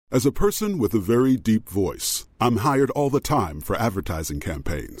As a person with a very deep voice, I'm hired all the time for advertising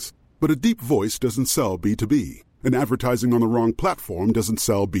campaigns. But a deep voice doesn't sell B2B, and advertising on the wrong platform doesn't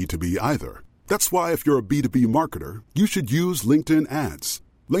sell B2B either. That's why if you're a B2B marketer, you should use LinkedIn ads.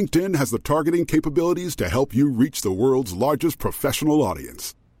 LinkedIn has the targeting capabilities to help you reach the world's largest professional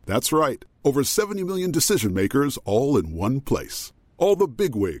audience. That's right, over 70 million decision makers all in one place. All the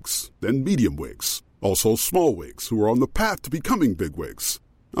big wigs, then medium wigs, also small wigs who are on the path to becoming big wigs.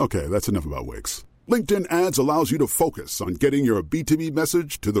 Okay, that's enough about wigs. LinkedIn ads allows you to focus on getting your B2B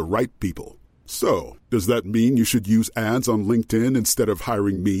message to the right people. So, does that mean you should use ads on LinkedIn instead of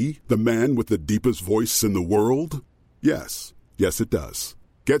hiring me, the man with the deepest voice in the world? Yes. Yes, it does.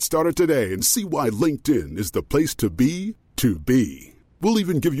 Get started today and see why LinkedIn is the place to be to be. We'll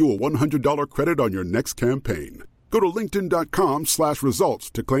even give you a $100 credit on your next campaign. Go to linkedin.com/results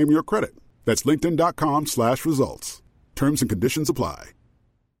to claim your credit. That's linkedin.com/results. Terms and conditions apply.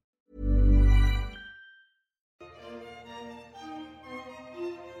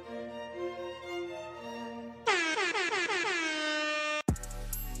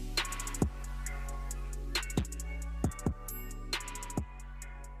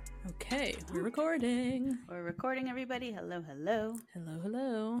 Okay, we're recording. We're recording, everybody. Hello, hello. Hello,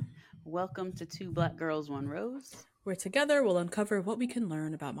 hello. Welcome to Two Black Girls, One Rose. Where together we'll uncover what we can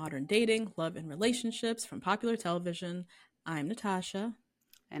learn about modern dating, love, and relationships from popular television. I'm Natasha.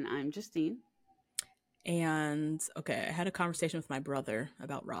 And I'm Justine. And, okay, I had a conversation with my brother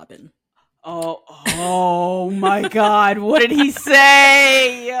about Robin. Oh my God. What did he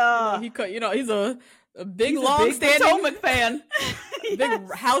say? He's a big, long-standing Potomac fan.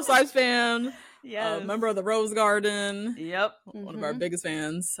 Big Housewives fan. Yes. Member of the Rose Garden. Yep. One of our biggest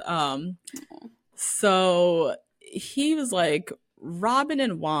fans. So he was like, Robin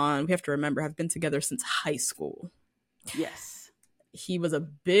and Juan, we have to remember, have been together since high school. Yes. He was a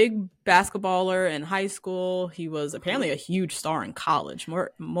big basketballer in high school. He was apparently a huge star in college,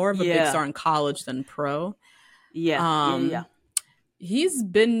 more of a big star in college than pro. Yeah. He's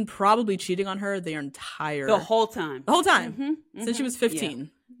been probably cheating on her the whole time. Since she was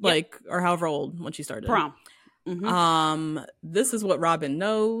 15, or however old when she started. Prom. This is what Robin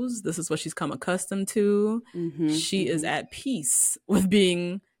knows. This is what she's come accustomed to. She is at peace with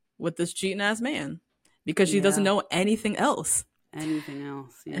being with this cheating ass man because she doesn't know anything else.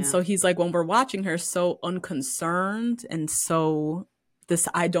 And so he's like, when we're watching her so unconcerned and so this,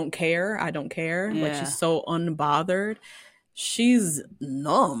 I don't care. Like she's so unbothered. She's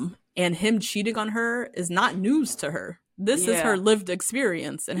numb, and him cheating on her is not news to her. This is her lived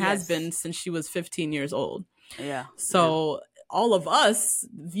experience and has been since she was 15 years old. Yeah. So all of us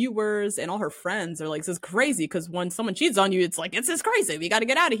viewers and all her friends are like, this is crazy, because when someone cheats on you, it's like, it's just crazy. We got to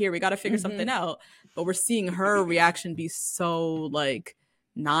get out of here. We got to figure something out. But we're seeing her reaction be so like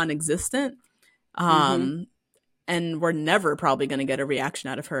non-existent. And we're never probably going to get a reaction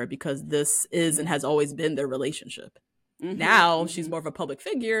out of her because this is and has always been their relationship. Now she's more of a public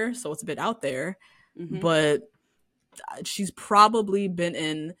figure, so it's a bit out there, but she's probably been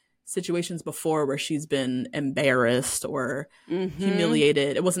in situations before where she's been embarrassed or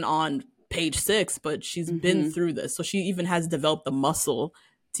humiliated. It wasn't on page 6, but she's been through this. So she even has developed the muscle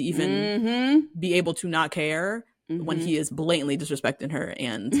to even be able to not care when he is blatantly disrespecting her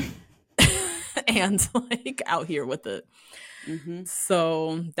and and like out here with it.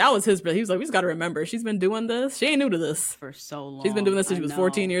 So that was he was like, we just got to remember, she's been doing this. She ain't new to this for so long. She's been doing this since she was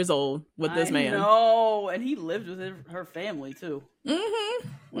 14 years old with this man. No, and he lived with her family too.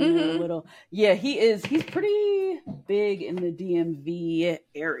 When they were little. Yeah, he's pretty big in the DMV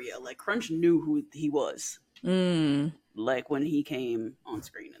area. Like Crunch knew who he was. Like when he came on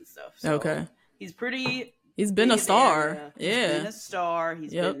screen and stuff. So okay, He's been a star. He's been a star.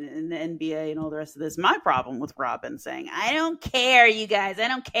 He's been in the NBA and all the rest of this. My problem with Robin saying, I don't care, you guys, I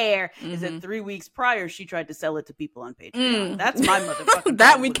don't care, is that 3 weeks prior, she tried to sell it to people on Patreon. That's my motherfucking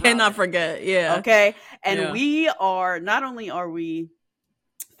that we cannot forget. Yeah. Okay. And we are, not only are we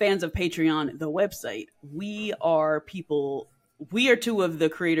fans of Patreon, the website, we are two of the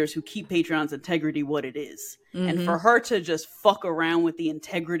creators who keep Patreon's integrity what it is. And for her to just fuck around with the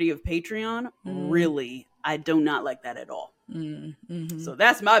integrity of Patreon, really, I do not like that at all. So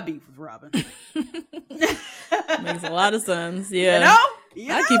that's my beef with Robin. Makes a lot of sense. Yeah. You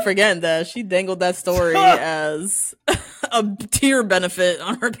know? I keep forgetting that she dangled that story as a tier benefit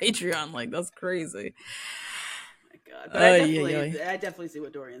on her Patreon. Like, that's crazy. Oh my God. But I definitely see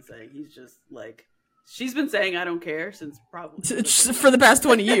what Dorian's saying. He's just like, She's been saying I don't care since probably for the past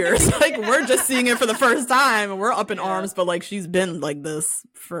 20 years. Like, we're just seeing it for the first time and we're up in arms, but like she's been like this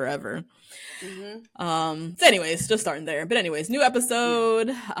forever. So anyways, just starting there. But anyways, new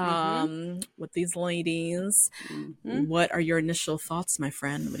episode with these ladies. What are your initial thoughts, my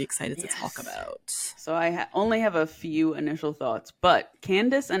friend? What are you excited to talk about? So I only have a few initial thoughts, but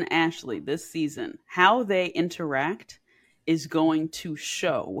Candace and Ashley this season, how they interact is going to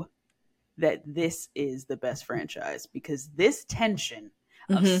show that this is the best franchise, because this tension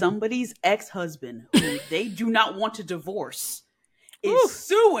of somebody's ex-husband who they do not want to divorce is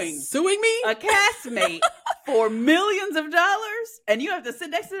suing me, a castmate, for millions of dollars, and you have to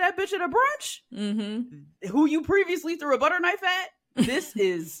sit next to that bitch at a brunch who you previously threw a butter knife at. This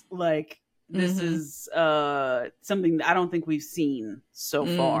is like is something that I don't think we've seen so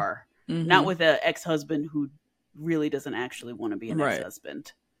far. Not with an ex-husband who really doesn't actually want to be an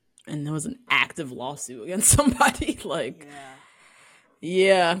ex-husband. And there was an active lawsuit against somebody. Like,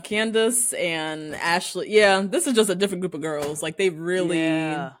 yeah, Candace and Ashley. Yeah, this is just a different group of girls. Like, they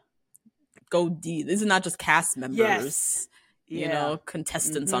really go deep. These are not just cast members, you know,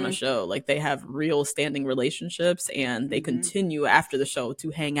 contestants on a show. Like, they have real standing relationships, and they continue after the show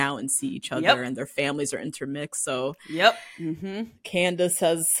to hang out and see each other, and their families are intermixed. So,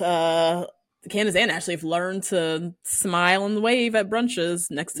 Candace and Ashley have learned to smile and wave at brunches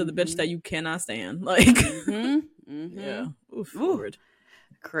next to the bitch that you cannot stand. Like, yeah. Oof, Lord.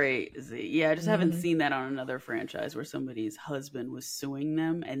 Crazy. Yeah, I just haven't seen that on another franchise where somebody's husband was suing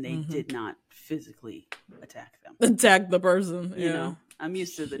them and they did not physically attack them. Attack the person. You know, I'm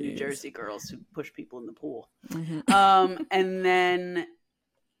used to the New Jersey girls who push people in the pool. And then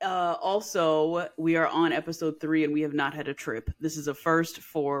also, we are on episode 3 and we have not had a trip. This is a first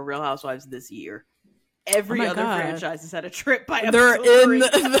for Real Housewives this year. Every other franchise has had a trip by episode 3.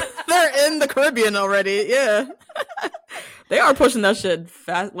 They're in the Caribbean already. Yeah. They are pushing that shit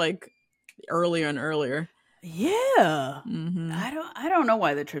fast, like earlier and earlier. Yeah. I don't know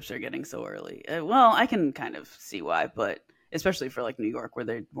why the trips are getting so early. Well, I can kind of see why, but especially for like New York where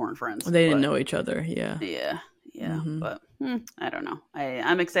they weren't friends. They didn't know each other. Yeah. But I don't know.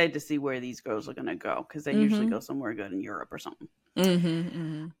 I'm excited to see where these girls are gonna go, because they usually go somewhere good in Europe or something.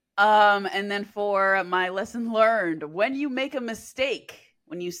 And then for my lesson learned, when you make a mistake,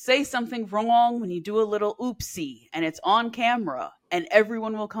 when you say something wrong, when you do a little oopsie and it's on camera and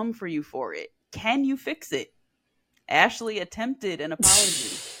everyone will come for you for it, can you fix it? Ashley attempted an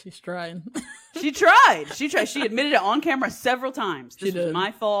apology. She's trying. She tried. She admitted it on camera several times. This was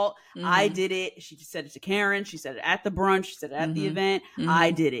my fault. I did it. She said it to Karen. She said it at the brunch. She said it at the event.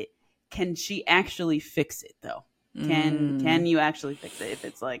 I did it. Can she actually fix it, though? Can you actually fix it if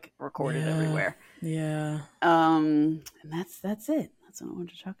it's like recorded everywhere? Yeah. And that's it. That's what I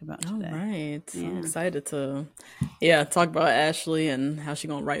wanted to talk about today. All right. Yeah. I'm excited to talk about Ashley and how she's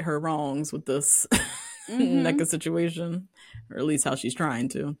gonna right her wrongs with this NECA situation, or at least how she's trying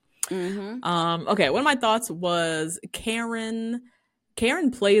to. Okay, one of my thoughts was Karen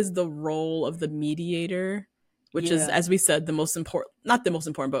plays the role of the mediator, which is, as we said, the most important, not the most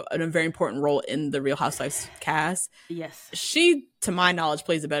important, but a very important role in the Real Housewives cast. Yes. She, to my knowledge,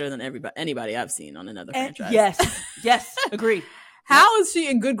 plays it better than anybody I've seen on another franchise. Yes, agree. How is she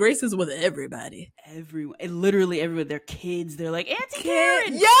in good graces with everybody? Everyone. Literally everyone. Their kids. They're like, Auntie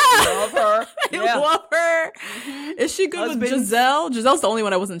Karen. Yeah. Love her. I love her. Is she good with Giselle? Giselle's the only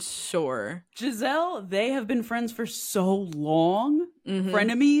one I wasn't sure. Giselle, they have been friends for so long.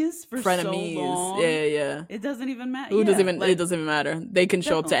 Frenemies for so long. Yeah. It doesn't even matter. It doesn't even matter. They can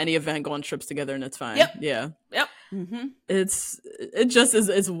show up to any event, go on trips together, and it's fine. Yep. It just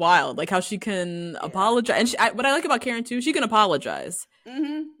is wild, like how she can apologize. And what I like about Karen too, she can apologize.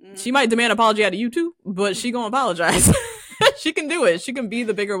 She might demand an apology out of you too, but she gonna apologize. She can do it. She can be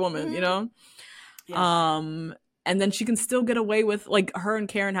the bigger woman, you know. And then she can still get away with, like, her and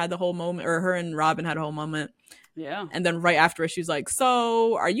Karen had the whole moment, or her and Robin had a whole moment. Yeah. And then right after it, she's like,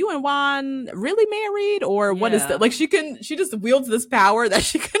 so are you and Juan really married? Or what is that? Like, she just wields this power that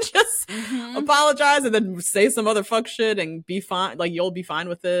she can just apologize and then say some other fuck shit and be fine. Like, you'll be fine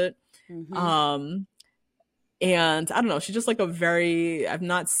with it. And I don't know. She's just like I've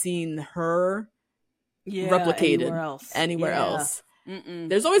not seen her replicated anywhere else.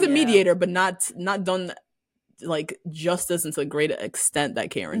 There's always a mediator, but not done like justice and to a great extent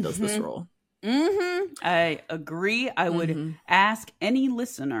that Karen does this role. I agree. I would ask any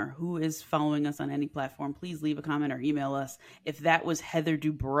listener who is following us on any platform, please leave a comment or email us if that was Heather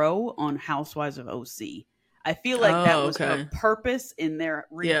Dubrow on Housewives of OC. I feel like that was her purpose in their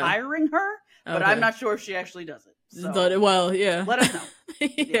rehiring her, but I'm not sure if she actually does it. So let us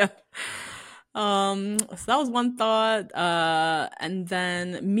know. So that was one thought. And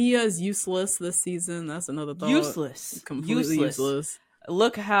then Mia's useless this season. That's another thought. Useless. Completely useless.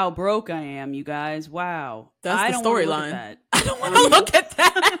 Look how broke I am, you guys. Wow. That's the storyline. I don't want to look at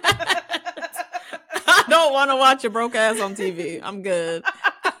that. I don't want to watch a broke ass on TV. I'm good.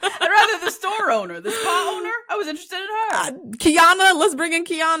 I'd rather the store owner, the spa owner. I was interested in her. Kiana, let's bring in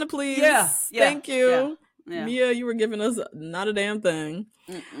Kiana, please. Yeah. Thank you. Yeah. Mia, you were giving us not a damn thing.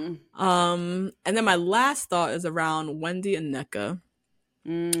 And then my last thought is around Wendy and NECA.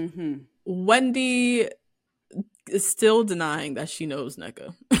 Wendy is still denying that she knows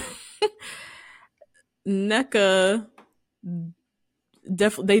NECA. NECA,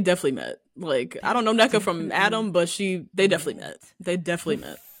 they definitely met. Like, I don't know NECA from Adam, but they definitely met. They definitely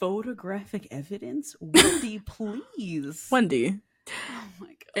met. Photographic evidence? Wendy, please. Wendy. Oh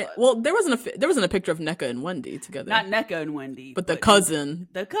my god. Well, there wasn't a picture of NECA and Wendy together. Not NECA and Wendy, but the cousin,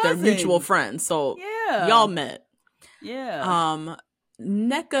 their mutual friends. So y'all met. Yeah.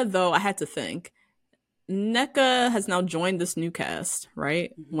 NECA, though, I had to think. NECA has now joined this new cast,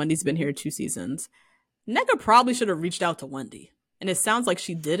 right? Wendy's been here 2 seasons. NECA probably should have reached out to Wendy, and it sounds like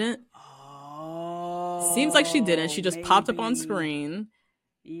she didn't. Seems like she didn't. She just popped up on screen.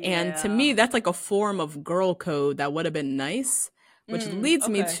 Yeah. And to me, that's like a form of girl code that would have been nice. Which leads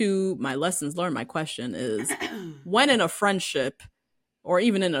me to my lessons learned. My question is, when in a friendship or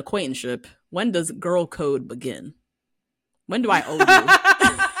even in an acquaintanceship, when does girl code begin? When do I owe you?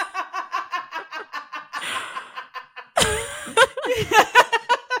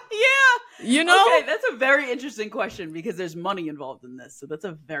 Yeah. You know? Okay, that's a very interesting question because there's money involved in this. So that's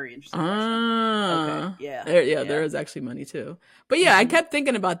a very interesting question. Okay. Yeah. There is actually money too. But yeah, I kept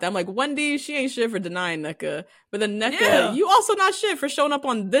thinking about that. I'm like, Wendy, she ain't shit for denying NECA. But then NECA, you also not shit for showing up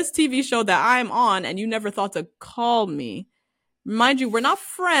on this TV show that I'm on and you never thought to call me. Mind you, we're not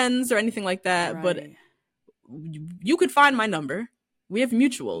friends or anything like that, but you could find my number. We have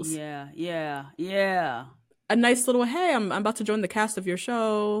mutuals. Yeah. A nice little, hey, I'm about to join the cast of your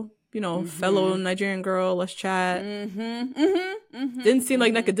show. You know, fellow Nigerian girl, let's chat. Didn't seem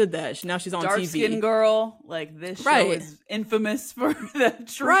like NECA did that. Now she's on dark TV. Dark-skinned girl. Like, this show is infamous for the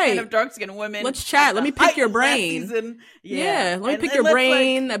treatment of dark-skinned women. Let's chat. Let me pick your brain. Yeah, let me pick your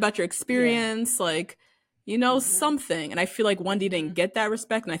brain about your experience. Like, you know, something. And I feel like Wendy didn't get that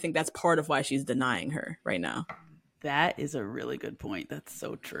respect. And I think that's part of why she's denying her right now. That is a really good point. That's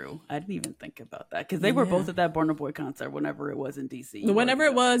so true. I didn't even think about that because they were both at that Burna Boy concert whenever it was in DC. Whenever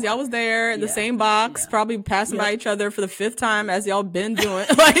it was, y'all was there in the same box, probably passing by each other for the 5th time as y'all been doing.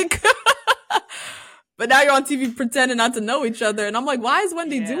 Like, but now you're on TV pretending not to know each other. And I'm like, why is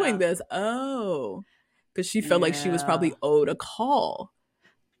Wendy doing this? Oh, because she felt like she was probably owed a call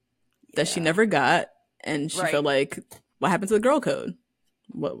that she never got. And she felt like, what happened to the girl code?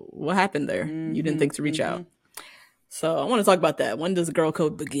 What happened there? You didn't think to reach out. So I want to talk about that. When does girl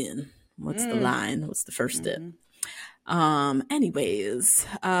code begin? What's the line? What's the first step? Anyways,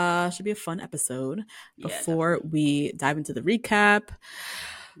 should be a fun episode. Before we dive into the recap,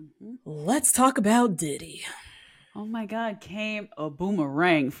 let's talk about Diddy. Oh my God, came a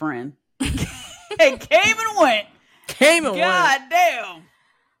boomerang, friend. It came and went. God damn.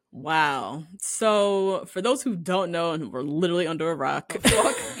 Wow. So for those who don't know and we're literally under a rock, I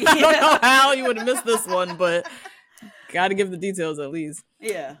don't know how you would have missed this one, but got to give the details at least.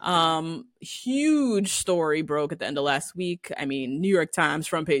 Huge story broke at the end of last week. I mean, New York Times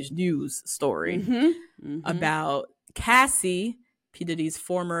front page news story about Cassie, P. Diddy's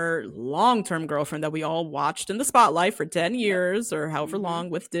former long-term girlfriend that we all watched in the spotlight for 10 years or however long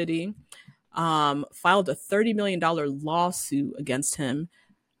with Diddy, filed a $30 million lawsuit against him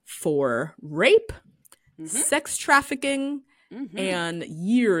for rape, sex trafficking, and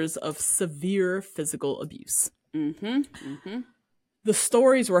years of severe physical abuse. The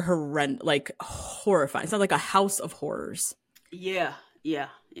stories were horrendous, like horrifying. It's not like a house of horrors.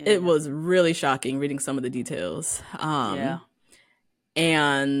 It was really shocking reading some of the details.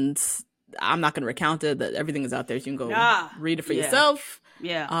 And I'm not going to recount it. That everything is out there. So you can go read it for yourself.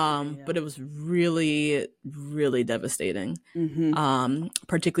 But it was really, really devastating.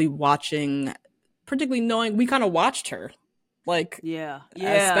 Particularly knowing we kind of watched her. Like,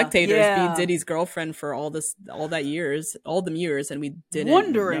 as spectators, be Diddy's girlfriend for all them years, and we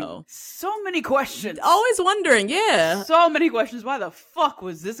didn't know. So many questions. Always wondering, so many questions. Why the fuck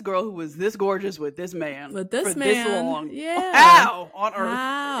was this girl who was this gorgeous with this man for this long? How on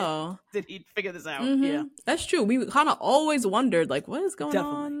earth did he figure this out? That's true. We kind of always wondered, like, what is going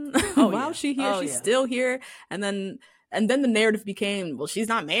on? Why is she here? She's still here. And then And then the narrative became, well, she's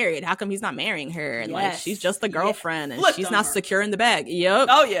not married. How come he's not marrying her? And like, she's just a girlfriend and she's not secure in the bag. Yep.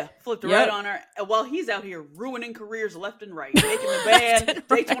 Oh yeah, flipped right on her. While he's out here ruining careers left and right, making the band,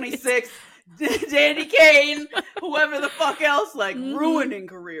 Day 26, Danny Kane, whoever the fuck else, like ruining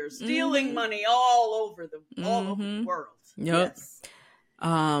careers, stealing money all over the world. Yep. Yes.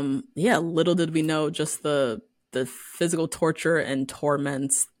 Yeah. Little did we know just the physical torture and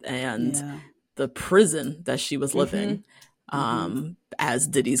torments and the prison that she was living as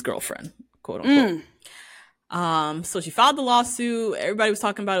Diddy's girlfriend, quote unquote. So she filed the lawsuit. Everybody was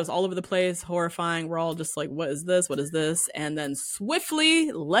talking about it. It was all over the place, horrifying. We're all just like, what is this? What is this? And then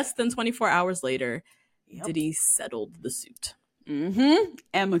swiftly, less than 24 hours later, Diddy settled the suit.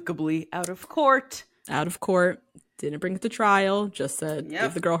 Amicably out of court. Out of court. Didn't bring it to trial. Just said,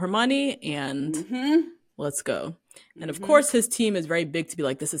 give the girl her money and let's go. And of course, his team is very big to be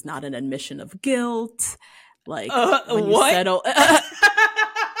like, this is not an admission of guilt. Like, when you settle...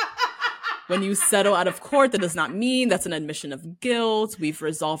 When you settle out of court, that does not mean that's an admission of guilt. We've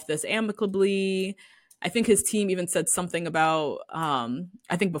resolved this amicably. I think his team even said something about,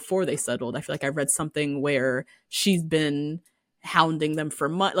 I think before they settled, I feel like I read something where she's been hounding them for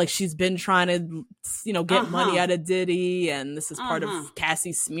money. Like she's been trying to, get money out of Diddy. And this is part of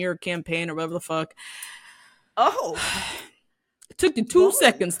Cassie's smear campaign or whatever the fuck. Oh. It took you 2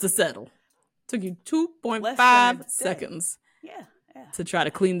 seconds to settle. Took you 2.5 seconds. Yeah. To try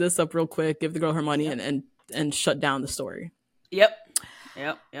to clean this up real quick, give the girl her money and shut down the story. Yep.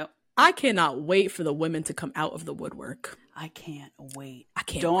 I cannot wait for the women to come out of the woodwork. I can't wait.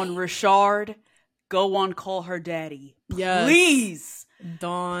 Dawn Richard, go on Call Her Daddy. Yes. Please.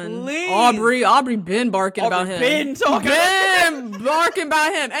 Dawn. Please. Aubrey been barking about him. Been barking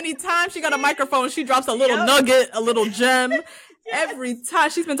about him. Anytime she got a microphone, she drops a little nugget, a little gem. Yes. Every time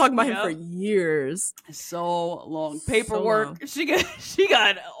she's been talking about him for years. So long. Paperwork. So long. She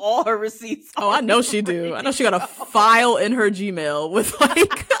got all her receipts. Oh, I know she do. I know she got a file in her Gmail with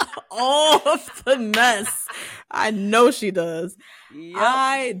like all of the mess. I know she does.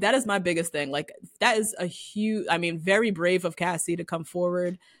 Yep. That is my biggest thing. Like that is a huge, very brave of Cassie to come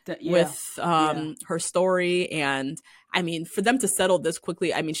forward with her story. And for them to settle this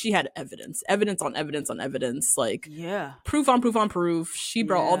quickly, she had evidence on evidence, like proof on proof on proof. She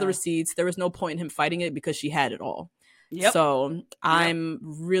brought all the receipts. There was no point in him fighting it because she had it all. Yep. So I'm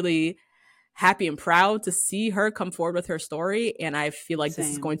really happy and proud to see her come forward with her story. And I feel like this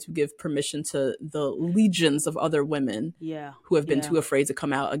is going to give permission to the legions of other women who have been too afraid to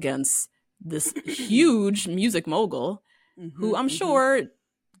come out against this huge music mogul who I'm sure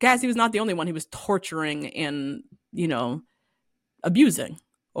Cassie was not the only one he was torturing and, abusing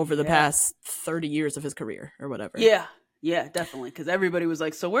over the past 30 years of his career or whatever. Yeah, definitely. Because everybody was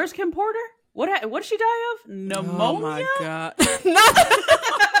like, so where's Kim Porter? What did she die of? Pneumonia? Oh my God.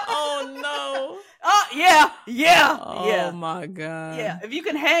 Oh no. Oh yeah. Oh my God. Yeah. If you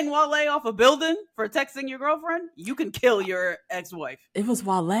can hang Wale off a building for texting your girlfriend, you can kill your ex-wife. It was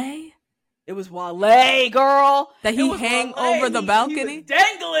Wale? It was Wale, girl. That he hang over the balcony? He was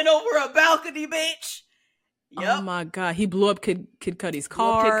dangling over a balcony, bitch. Yep. Oh my God. He blew up Kid Cudi's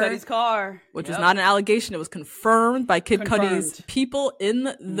car. Which was not an allegation. It was confirmed by Kid Cudi's people in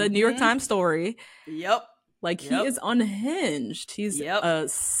the New York Times story. Yep. Like, he is unhinged. He's a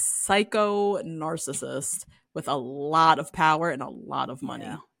psycho narcissist with a lot of power and a lot of money.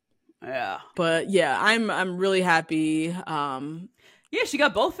 Yeah. But yeah, I'm really happy. Yeah, she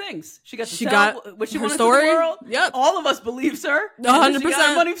got both things. She got what she wanted story. To the world. Yep. All of us believes her. 100%. She got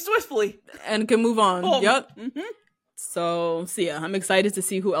her money swiftly. And can move on. Boom. Yep. So yeah, I'm excited to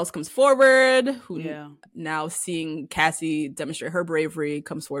see who else comes forward. Now seeing Cassie demonstrate her bravery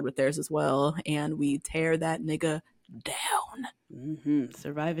comes forward with theirs as well. And we tear that nigga down.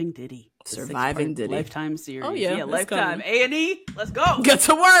 Surviving Diddy. Surviving Diddy. Lifetime series. Oh yeah, Lifetime. A&E. Let's go. Get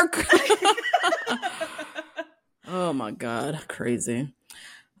to work. Oh my God, crazy.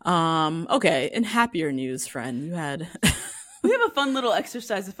 Okay, in happier news, friend, you had we have a fun little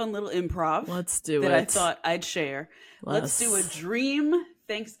exercise, a fun little improv. Let's do that it. I thought I'd share. Let's do a dream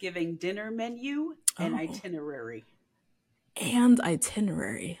Thanksgiving dinner menu and itinerary. And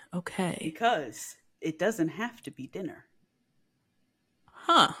itinerary. Okay. Because it doesn't have to be dinner.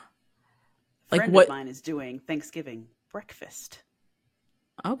 Huh. A friend of mine is doing Thanksgiving breakfast.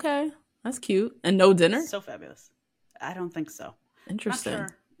 Okay. That's cute. And no dinner? So fabulous. I don't think so. Interesting. Not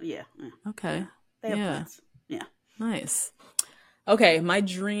sure. Yeah. Okay. They have plans. Yeah. Nice. Okay, my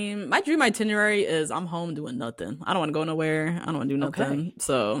dream itinerary is I'm home doing nothing. I don't want to go nowhere. I don't want to do nothing. Okay.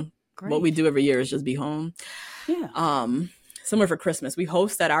 So what we do every year is just be home. Yeah. Somewhere for Christmas. We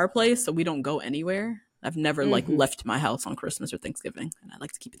host at our place, so we don't go anywhere. I've never like left my house on Christmas or Thanksgiving, and I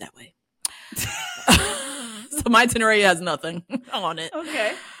like to keep it that way. So my itinerary has nothing on it.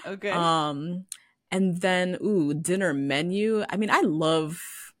 Okay. And then dinner menu. I mean, I love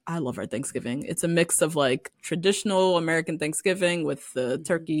our Thanksgiving. It's a mix of like traditional American Thanksgiving with the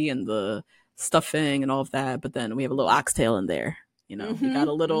turkey and the stuffing and all of that, but then we have a little oxtail in there. You know, we got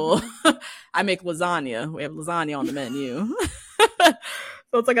a little. I make lasagna. We have lasagna on the menu, so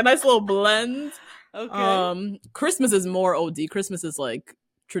it's like a nice little blend. Okay. Christmas is more OD. Christmas is like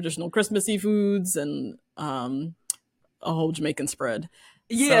traditional Christmassy foods and a whole Jamaican spread.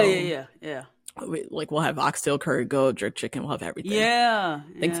 Yeah. We'll have oxtail, curry goat, jerk chicken. We'll have everything. Yeah.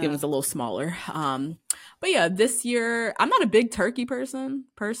 Thanksgiving's a little smaller. But yeah, this year I'm not a big turkey person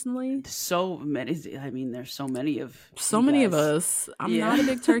personally. So many. I mean, there's so many of us. I'm not a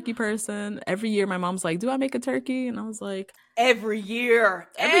big turkey person. Every year my mom's like, "Do I make a turkey?" And I was like, every year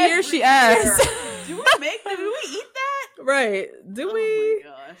she asks, "Do we eat that?" Right? Do we? Oh my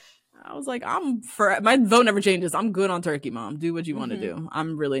gosh. I was like, my vote never changes. I'm good on turkey, Mom. Do what you want to do.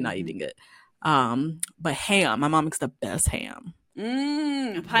 I'm really not eating it. But ham, my mom makes the best ham.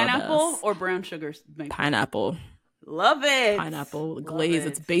 Pineapple or brown sugar? Pineapple. Love it. Pineapple glaze.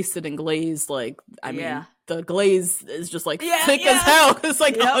 It's basted in glaze. Like, I mean, the glaze is just like thick as hell. It's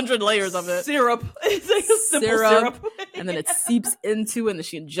like 100 layers of it. Syrup. It's like a simple syrup. And then it seeps into it, and then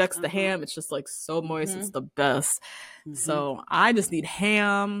she injects the ham. It's just like so moist. It's the best. So I just need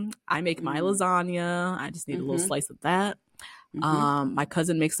ham. I make my lasagna. I just need a little slice of that. My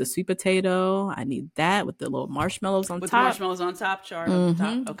cousin makes the sweet potato. I need that with the little marshmallows on top. With the marshmallows on top, charred at the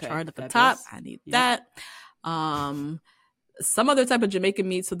top. Okay. Charred at the top. I need that. Some other type of Jamaican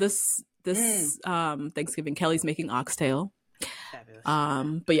meat. So this Thanksgiving, Kelly's making oxtail.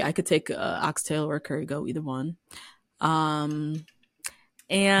 Fabulous. But yeah, I could take oxtail or curry goat, either one. And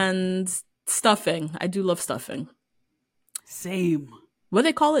stuffing. I do love stuffing. Same. What do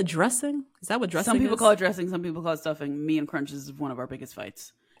they call it? Dressing? Is that what dressing is? Some people call it dressing. Some people call it stuffing. Me and Crunch is one of our biggest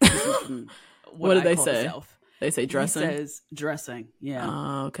fights. What do they say? They say dressing? He says dressing. Yeah.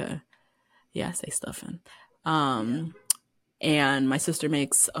 Oh, okay. Yeah, I say stuffing. And my sister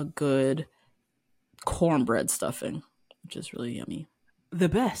makes a good cornbread stuffing, which is really yummy. The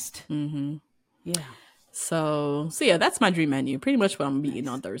best. Mm-hmm. Yeah. So yeah, that's my dream menu. Pretty much what I'm eating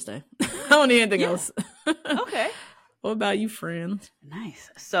on Thursday. I don't need anything else. Okay. What about you, friend? Nice.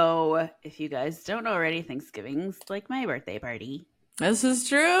 So, if you guys don't know already, Thanksgiving's like my birthday party. This is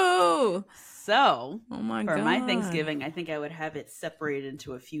true. So, for my Thanksgiving, I think I would have it separated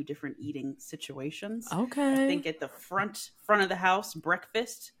into a few different eating situations. Okay. I think at the front of the house,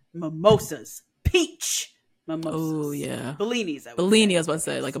 breakfast, mimosas, peach mimosas. Oh, yeah. Bellinis. Bellini, I was about to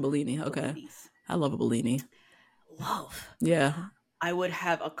say, like a Bellini. Okay. Bellinis. I love a Bellini. Love. Yeah. I would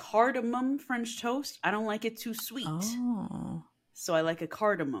have a cardamom French toast. I don't like it too sweet. Oh. So I like a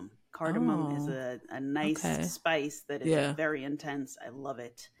cardamom. Cardamom is a nice spice that is very intense. I love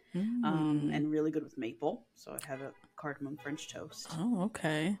it. And really good with maple. So I'd have a cardamom French toast. Oh,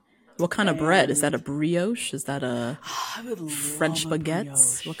 okay. What kind of bread? Is that a brioche? Is that a French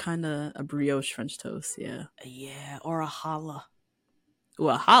baguette? What kind of a brioche French toast? Yeah. Yeah, or a challah. Ooh,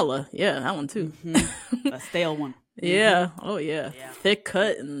 a challah. Yeah, that one too. A stale one. Yeah. Oh, yeah. Thick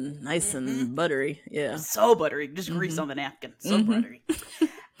cut and nice and buttery. Yeah. So buttery. Just grease on the napkin. So buttery.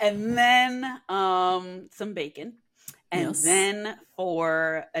 And then some bacon. And then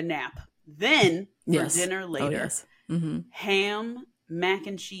for a nap. Then for dinner later. Ham, mac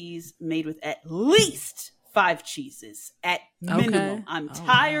and cheese made with at least 5 cheeses at minimum. Okay. I'm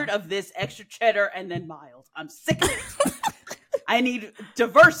tired of this extra cheddar and then mild. I'm sick of it. I need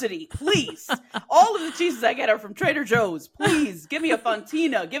diversity, please. All of the cheeses I get are from Trader Joe's. Please give me a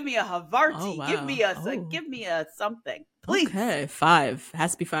Fontina, give me a Havarti, give me a something, please. Okay, 5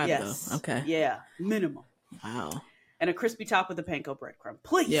 has to be 5 though. Okay, yeah, minimum. Wow, and a crispy top with a panko breadcrumb,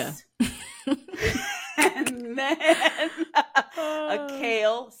 please. Yeah. And then a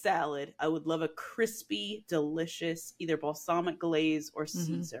kale salad. I would love a crispy, delicious, either balsamic glaze or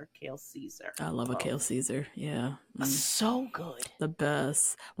Caesar, kale Caesar. I love a kale Caesar. Yeah. So good. The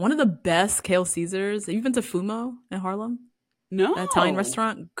best. One of the best kale Caesars. Have you been to Fumo in Harlem? No. That Italian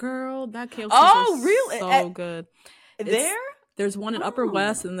restaurant? Girl, that kale Caesar is really? So good. There's one in Upper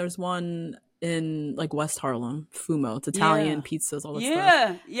West and there's one in like West Harlem. Fumo. It's Italian pizzas, all that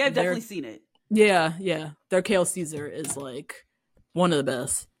stuff. Yeah, I've definitely seen it. Yeah. Their kale Caesar is like one of the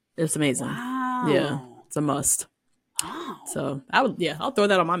best. It's amazing. Wow. Yeah, it's a must. Oh. So I'll throw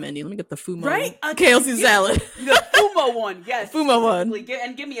that on my menu. Let me get the fumo, Right? kale seed salad. The fumo one, yes. Fumo one.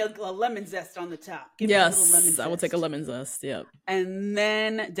 And give me a lemon zest on the top. Give me a Yes, little lemon zest. I will take a lemon zest. Yep. And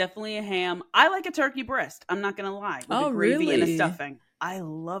then definitely a ham. I like a turkey breast. I'm not gonna lie. With a gravy and a stuffing. I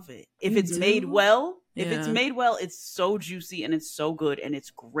love it. If it's made well, it's so juicy and it's so good and it's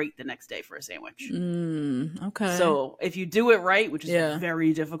great the next day for a sandwich. Okay. So if you do it right, which is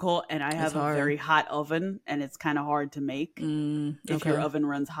very difficult, and I have a very hot oven and it's kind of hard to make if your oven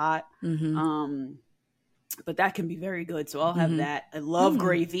runs hot. But that can be very good. So I'll have that. I love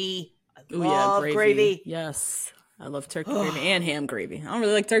gravy. I love gravy. Yes. I love turkey gravy and ham gravy. I don't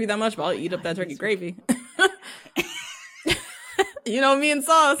really like turkey that much, but I'll eat up that turkey gravy. You know me and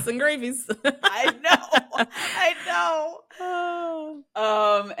sauce and gravies. I know.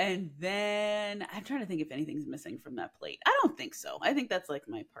 And then I'm trying to think if anything's missing from that plate. I don't think so. I think that's like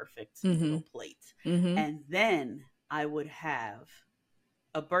my perfect little plate. And then I would have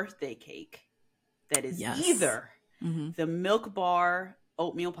a birthday cake that is either the Milk Bar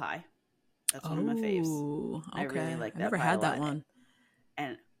oatmeal pie. That's one of my faves. Okay. I really like that. I never pie had that one.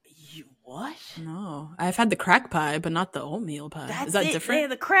 And you what? No, I've had the crack pie, but not the oatmeal pie. Is that different? Yeah,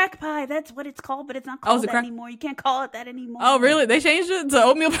 the crack pie. That's what it's called, but it's not called that anymore. You can't call it that anymore. Oh, really? They changed it to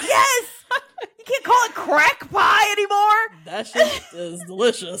oatmeal pie? Yes. You can't call it crack pie anymore. That shit is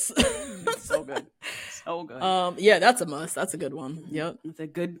delicious. It's so good. So good. Yeah, that's a must. That's a good one. Yep. That's a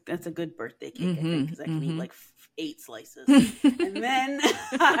good birthday cake, I think, because I can eat like 8 slices. And then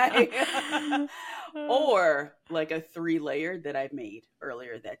or like a 3-layer that I made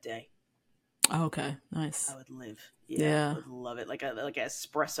earlier that day. Okay, nice. I would live. Yeah. I would love it. Like a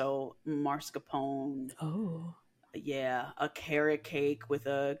espresso mascarpone. Oh. Yeah, a carrot cake with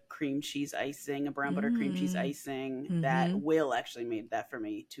a cream cheese icing, a brown butter cream cheese icing. That Will actually made that for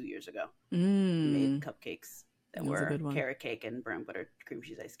me 2 years ago. He made cupcakes that were carrot cake and brown butter cream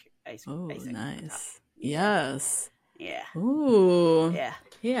cheese icing. Oh, nice. Yes. Yeah. Ooh. Yeah.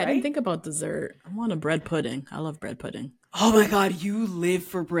 Yeah, right? I didn't think about dessert. I want a bread pudding. I love bread pudding. Oh my God, you live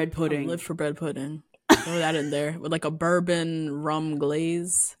for bread pudding. I live for bread pudding. Throw that in there with like a bourbon rum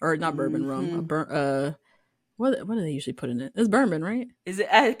glaze, or not bourbon rum. What do they usually put in it? It's bourbon, right? Is it?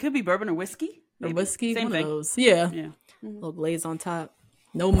 It could be bourbon or whiskey. Maybe. Or whiskey. Same one thing. Of those. Yeah. Yeah. Little glaze on top.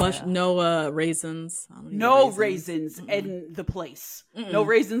 No raisins. No raisins in the place. No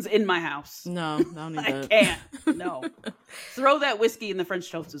raisins in my house. No, I don't need that. I can't. No. Throw that whiskey in the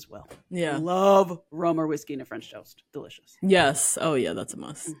French toast as well. Yeah. Love rum or whiskey in a French toast. Delicious. Yes. Oh yeah, that's a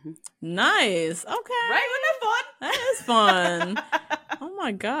must. Nice. Okay. Right? Wasn't that fun? That is fun. Oh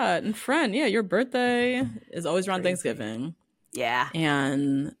my God. And friend, yeah, your birthday is always around Thanksgiving. Yeah.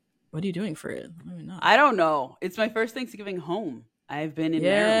 And what are you doing for it? I don't know. It's my first Thanksgiving home. I've been in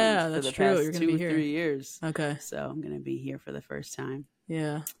Maryland for the past 2 or 3 years. Okay. So I'm going to be here for the first time.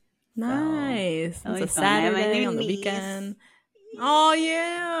 Yeah. Nice. So, it's a Saturday on the weekend. Oh,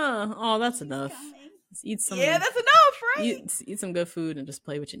 yeah. Oh, that's enough. Just eat some. Yeah, that's enough, right? Eat some good food and just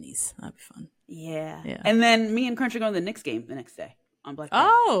play with your niece. That'd be fun. Yeah. And then me and Crunch are going to the Knicks game the next day on Black Friday.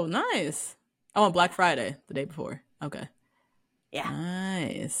 Oh, nice. Oh, on Black Friday, the day before. Okay. Yeah.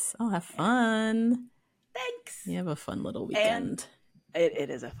 Nice. Oh, have fun. Thanks. You have a fun little weekend. It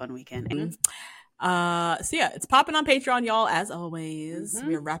is a fun weekend. So yeah, it's popping on Patreon, y'all, as always.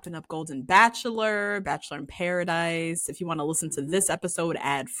 We're wrapping up Golden Bachelor in Paradise. If you want to listen to this episode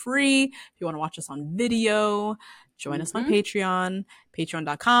ad-free, if you want to watch us on video, join us on Patreon,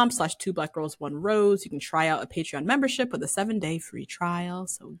 patreon.com/2blackgirls1rose. You can try out a Patreon membership with a 7-day free trial.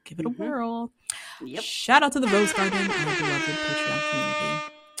 So give it a whirl. Yep. Shout out to the Rose Garden and our beloved Patreon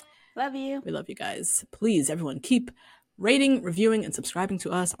community. Love you. We love you guys. Please, everyone, keep rating, reviewing, and subscribing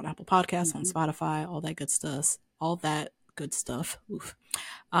to us on Apple Podcasts, on Spotify, all that good stuff. Oof.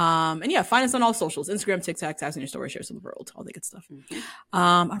 And yeah, find us on all socials: Instagram, TikTok, tags in your story, shares with the world, all that good stuff.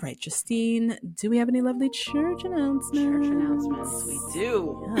 All right, Justine, do we have any lovely church announcements? We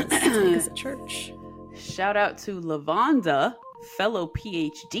do. Yes, take us to church. Shout out to Lavonda, fellow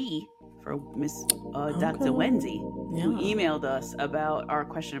PhD for Miss Dr. Wendy, who emailed us about our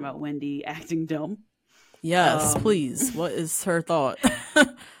question about Wendy acting dumb. Yes, please. What is her thought?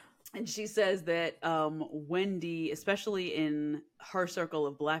 And she says that Wendy, especially in her circle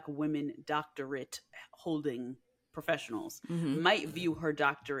of Black women doctorate holding professionals, might view her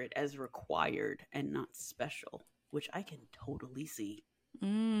doctorate as required and not special, which I can totally see.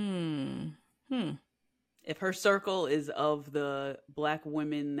 If her circle is of the Black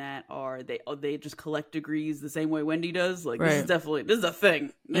women that are they just collect degrees the same way Wendy does, like this is a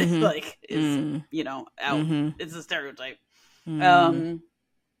thing. Like is out. It's a stereotype.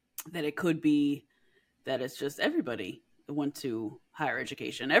 That it could be that it's just everybody went to higher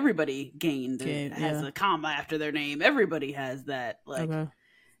education. Everybody has a comma after their name. Everybody has that. Like,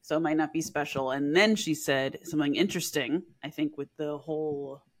 so it might not be special. And then she said something interesting, I think, with the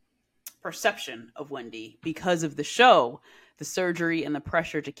whole perception of Wendy because of the show, the surgery, and the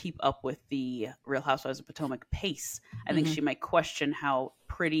pressure to keep up with the Real Housewives of Potomac pace. I think she might question how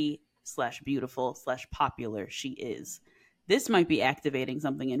pretty / beautiful / popular she is. This might be activating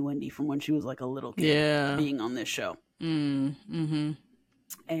something in Wendy from when she was like a little kid being on this show. And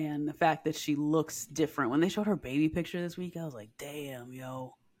the fact that she looks different. When they showed her baby picture this week, I was like, damn,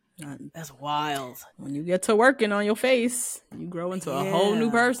 yo, that's wild. When you get to working on your face, you grow into a whole new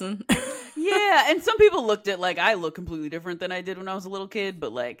person. Yeah, and some people looked at, like, I look completely different than I did when I was a little kid,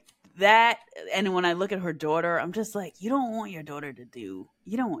 but like that, and when I look at her daughter, I'm just like, you don't want your daughter going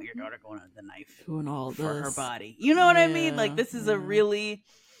under the knife doing all for this. her body. You know what I mean? Like, this is a really,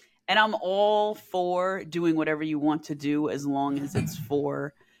 and I'm all for doing whatever you want to do as long as it's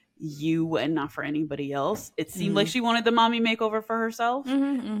for you and not for anybody else. It seemed like she wanted the mommy makeover for herself,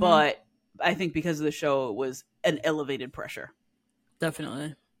 but I think because of the show, it was an elevated pressure.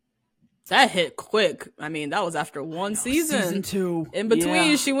 Definitely. That hit quick. I mean, that was after one season. Season 2. In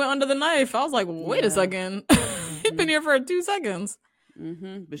between, she went under the knife. I was like, wait a second. He's been here for 2 seconds.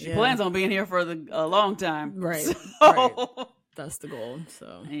 But she plans on being here for a long time. Right. So. Right. That's the goal.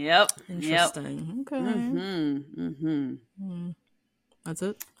 So. Yep. Interesting. Okay. That's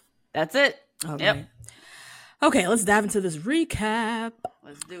it? That's it. Okay. Yep. Okay, let's dive into this recap.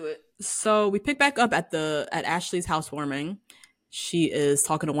 Let's do it. So we pick back up at Ashley's housewarming. She is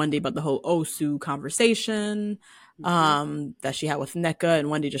talking to Wendy about the whole Osu conversation that she had with NECA, and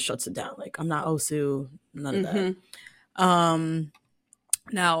Wendy just shuts it down. Like, I'm not Osu, none of that.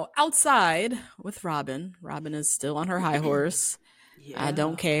 Now, outside with Robin is still on her high horse. I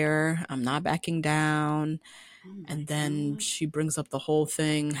don't care. I'm not backing down. And then she brings up the whole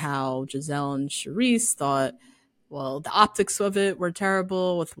thing, how Giselle and Charisse thought, well, the optics of it were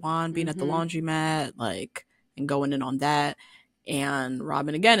terrible with Juan being at the laundromat, like, and going in on that. And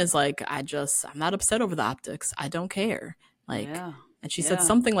Robin again is like, I'm not upset over the optics. I don't care. Like, and she said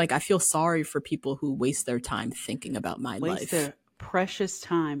something like, I feel sorry for people who waste their time thinking about my life. Their precious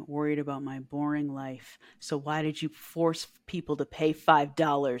time worried about my boring life. So why did you force people to pay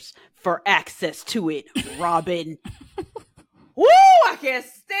 $5 for access to it, Robin? Woo! I can't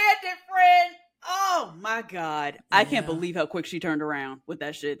stand it, friend. Oh my God. I can't believe how quick she turned around with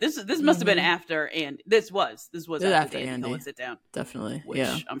that shit. This must have been after, and this was after Andy. Go and sit down. Definitely.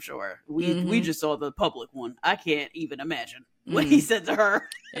 Which I'm sure we just saw the public one. I can't even imagine what he said to her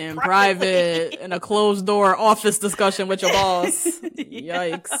in private, in a closed door office discussion with your boss.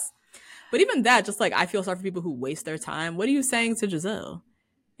 Yikes. But even that, just like, I feel sorry for people who waste their time. What are you saying to Giselle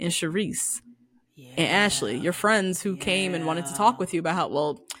and Charisse and Ashley, your friends who came and wanted to talk with you about how,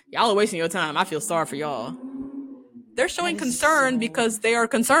 well, y'all are wasting your time. I feel sorry for y'all. They're showing concern because they are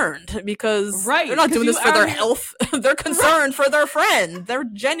concerned, because they're not doing this for their health. They're concerned for their friend. They're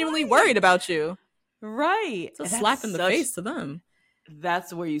genuinely worried about you. Right. It's a slap in the face to them.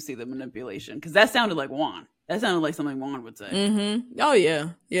 That's where you see the manipulation, because that sounded like Juan. That sounded like something Juan would say. Oh, yeah.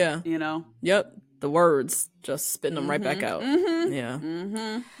 Yeah. You know? Yep. The words, just spitting them right back out. Yeah.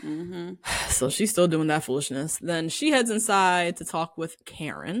 So she's still doing that foolishness. Then she heads inside to talk with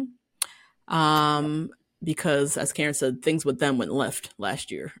Karen. Because, as Karen said, things with them went left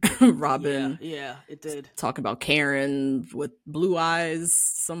last year. Robin. Yeah, it did. Talking about Karen with blue eyes,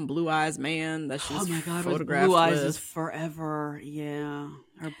 some blue eyes man that she was photographed blue eyes with. is forever. Yeah.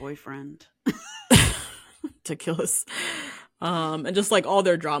 Her boyfriend. Ridiculous. And just like all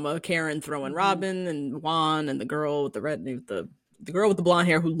their drama, Karen throwing Robin and Juan and the girl with the girl with the blonde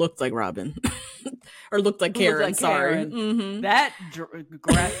hair who looked like Robin or looked like Karen. That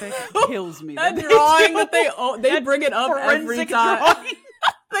graphic kills me. That drawing that they bring it up every time.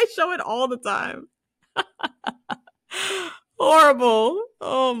 They show it all the time. Horrible.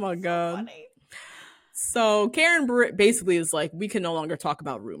 Oh my God. Funny. So Karen basically is like, we can no longer talk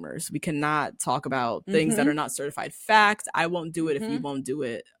about rumors. We cannot talk about things that are not certified fact. I won't do it if you won't do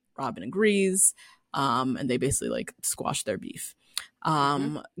it. Robin agrees. And they basically like squash their beef.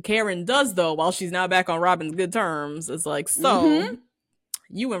 Karen does, though, while she's now back on Robin's good terms, is like, so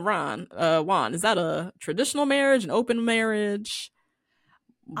you and Juan, is that a traditional marriage, an open marriage?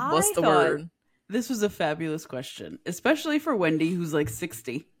 What's the word? This was a fabulous question, especially for Wendy, who's like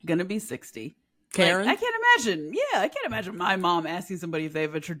 60, gonna be 60. Karen? Like, I can't imagine my mom asking somebody if they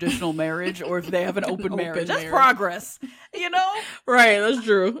have a traditional marriage or if they have an open marriage. That's progress, you know? Right, that's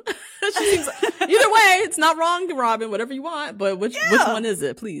true. Either way, it's not wrong, Robin, whatever you want, but which one is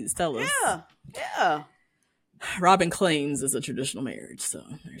it? Please tell us. Yeah. Robin claims it's a traditional marriage, so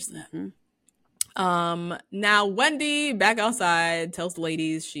there's that. Now Wendy, back outside, tells the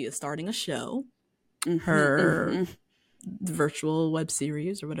ladies she is starting a show. Her virtual web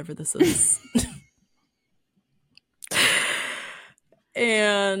series or whatever this is.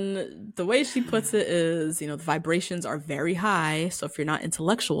 And the way she puts it is, the vibrations are very high, so if you're not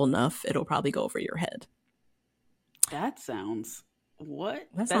intellectual enough, it'll probably go over your head. That sounds what?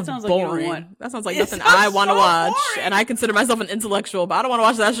 That sounds boring. Like that sounds like nothing I want to watch. Boring. And I consider myself an intellectual, but I don't want to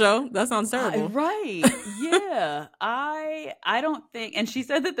watch that show. That sounds terrible. Right. Yeah. I don't think, and she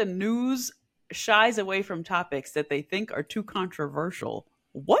said that the news shies away from topics that they think are too controversial.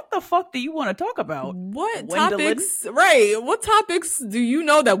 What the fuck do you want to talk about? What topics? Right. What topics do you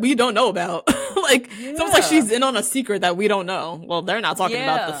know that we don't know about? It's almost like she's in on a secret that we don't know. Well, they're not talking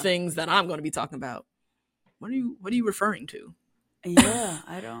about the things that I'm going to be talking about. What are you referring to? Yeah,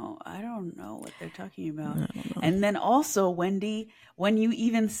 I don't know what they're talking about. And then also, Wendy, when you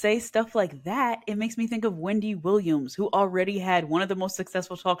even say stuff like that, it makes me think of Wendy Williams, who already had one of the most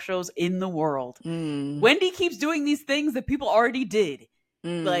successful talk shows in the world. Wendy keeps doing these things that people already did.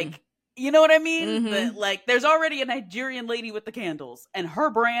 Like, you know what I mean? Like, there's already a Nigerian lady with the candles, and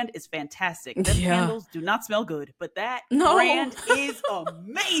her brand is fantastic. The candles do not smell good, but that brand is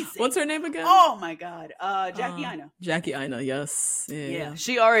amazing. What's her name again? Oh my God. Jackie Ina. Jackie Ina, yes. Yeah.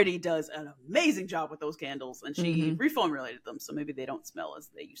 She already does an amazing job with those candles, and she reformulated them, so maybe they don't smell as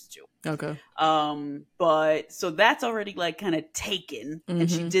they used to. Okay. But so that's already like kind of taken,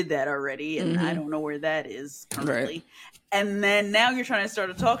 and she did that already, and I don't know where that is currently. Right. And then now you're trying to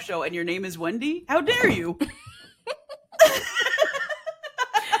start a talk show and your name is Wendy? How dare you? I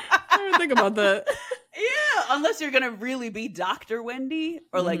didn't think about that. Yeah, unless you're going to really be Dr. Wendy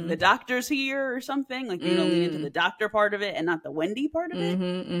or like the doctor's here or something. Like you're going to lean into the doctor part of it and not the Wendy part of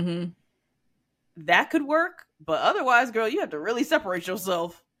it. That could work. But otherwise, girl, you have to really separate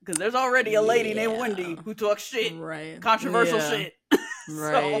yourself because there's already a lady named Wendy who talks shit. Right. Controversial shit.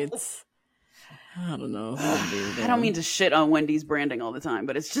 Right. I don't know. I don't mean to shit on Wendy's branding all the time,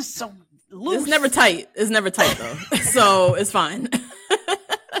 but it's just so loose. It's never tight. It's never tight though. So it's fine.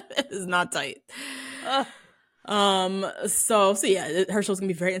 It's not tight. So yeah, her show's gonna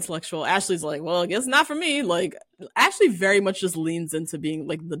be very intellectual. Ashley's like, well, I guess not for me. Like, Ashley very much just leans into being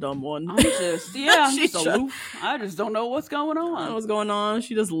like the dumb one. I'm just aloof. I just don't know what's going on. I don't know what's going on.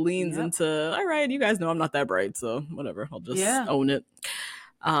 She just leans into, all right, you guys know I'm not that bright, so whatever. I'll just own it.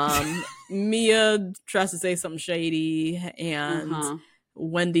 Mia tries to say something shady, and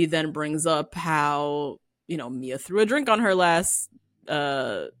Wendy then brings up how Mia threw a drink on her last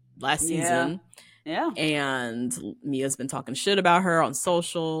season, and Mia's been talking shit about her on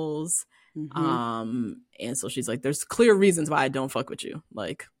socials, and so she's like, "There's clear reasons why I don't fuck with you.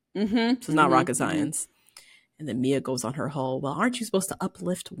 Like, it's not rocket science." And then Mia goes on her whole, well, aren't you supposed to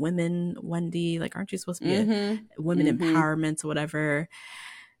uplift women, Wendy? Like, aren't you supposed to be a women empowerment or whatever?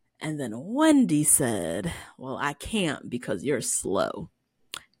 And then Wendy said, well, I can't because you're slow.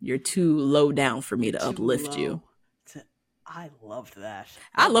 You're too low down for me to uplift you. I loved that.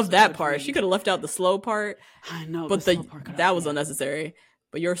 I love that part. She could have left out the slow part. I know, but that was unnecessary.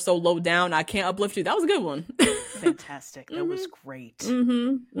 But you're so low down, I can't uplift you. That was a good one. Fantastic. That was great.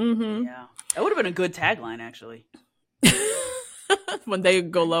 Yeah. That would have been a good tagline, actually. When they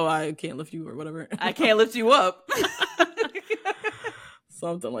go low, I can't lift you or whatever. I can't lift you up.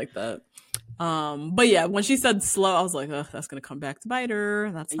 Something like that. But yeah, when she said slow, I was like, ugh, that's gonna come back to bite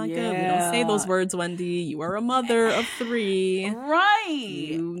her. That's not good. We don't say those words, Wendy. You are a mother of 3. Right.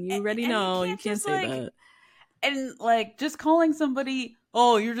 You already know. You can't say that. And like just calling somebody,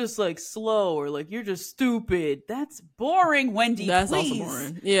 oh, you're just like slow or like you're just stupid. That's boring, Wendy. That's please. Also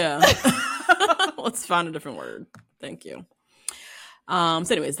boring. Yeah. Let's find a different word. Thank you. So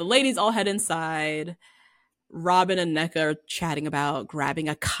anyways, the ladies all head inside. Robin and Nneka are chatting about grabbing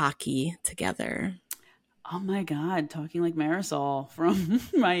a cocky together. Oh my God, talking like Marisol from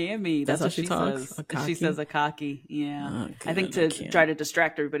Miami. That's what she talks. She says a cocky. Yeah. Oh, I think to try to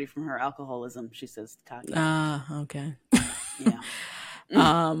distract everybody from her alcoholism, she says cocky. Okay.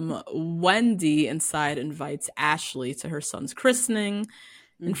 Yeah. Wendy inside invites Ashley to her son's christening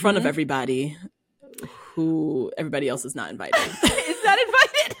in front of everybody, who everybody else is not invited. Is not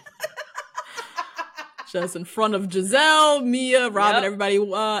invited? Just in front of Giselle, Mia, Robin, everybody.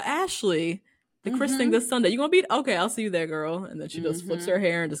 Ashley, the christening this Sunday. You gonna be okay? I'll see you there, girl. And then she just flips her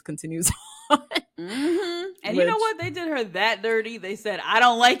hair and just continues on. And you know what? They did her that dirty. They said, "I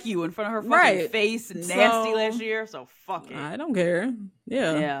don't like you" in front of her fucking face, nasty last year. So fuck it. I don't care.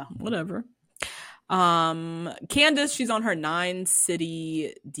 Yeah. Whatever. Candace, she's on her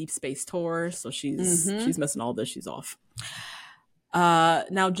 9-city deep space tour, so she's missing all this. She's off.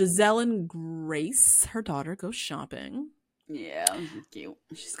 Now Giselle and Grace, her daughter, goes shopping. Yeah, this is cute.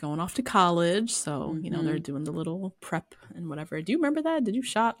 She's going off to college, so you know they're doing the little prep and whatever. Do you remember that? Did you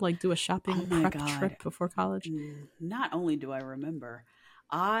do a shopping prep trip before college? Not only do I remember,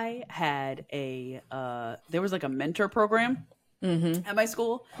 I had there was like a mentor program at my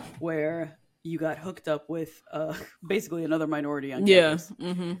school where you got hooked up with basically another minority on campus.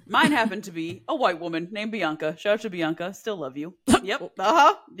 Yeah. Mine happened to be a white woman named Bianca. Shout out to Bianca. Still love you. Yep.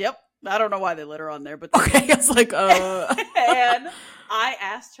 Yep. I don't know why they let her on there, but okay, it's like and I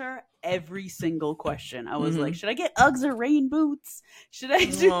asked her every single question. I was like, should I get Uggs or rain boots? Should I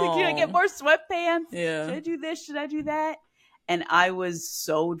should I get more sweatpants? Yeah. Should I do this? Should I do that? And I was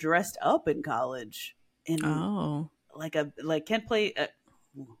so dressed up in college. And can't play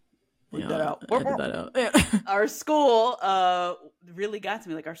Leave that out. Our school really got to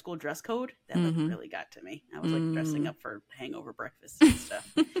me. Like our school dress code, that really got to me. I was like dressing up for hangover breakfast and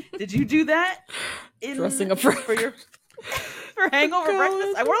stuff. Did you do that? Dressing up for your for hangover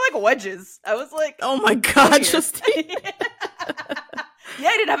breakfast? I wore like wedges. I was like, oh my god, Justine. Yeah,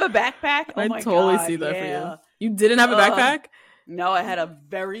 I didn't have a backpack. I totally see that for you. You didn't have a backpack? No, I had a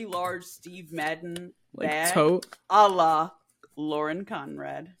very large Steve Madden bag, tote, a la Lauren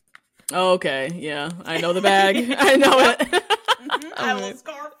Conrad. Oh, okay, yeah, I know the bag. I know it. I have a little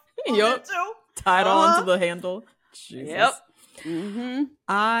scarf. Yep, tied on to the handle. Jesus. Yep.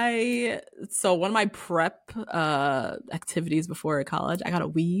 So one of my prep activities before college, I got a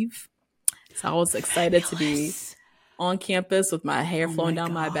weave. So I was excited to be on campus with my hair flowing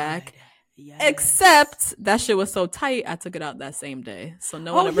down my back. Yes. Except that shit was so tight, I took it out that same day. So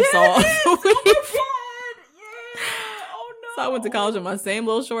no one ever saw the weave. So I went to college with my same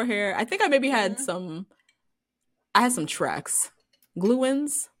little short hair. I think I maybe had I had some tracks.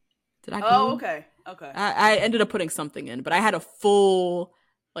 Glue-ins. Did I glue? Oh, okay. I ended up putting something in, but I had a full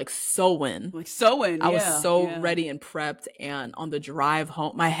sew-in. Sew-in, I was so ready and prepped, and on the drive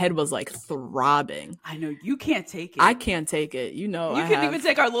home, my head was throbbing. I know, you can't take it. I can't take it. You know, you couldn't even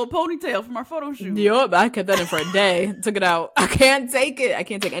take our little ponytail from our photo shoot. Yup, I kept that in for a day. Took it out. I can't take it. I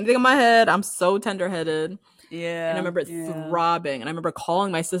can't take anything on my head. I'm so tender-headed. Yeah. And I remember it throbbing. And I remember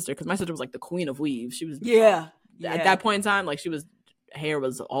calling my sister, because my sister was like the queen of weave. She was at that point in time, hair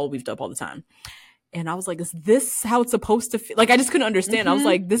was all weaved up all the time. And I was like, is this how it's supposed to feel? I just couldn't understand. I was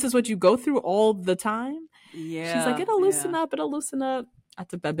like, this is what you go through all the time? Yeah. She's like, it'll loosen up. I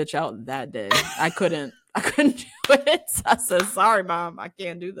took that bitch out that day. I couldn't do it. I said, sorry, Mom, I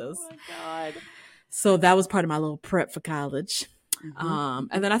can't do this. Oh my God. So that was part of my little prep for college.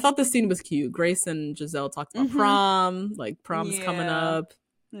 And then I thought this scene was cute. Grace and Giselle talked about prom. Prom's coming up.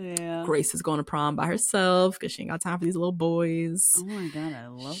 Yeah. Grace is going to prom by herself because she ain't got time for these little boys. Oh my God, I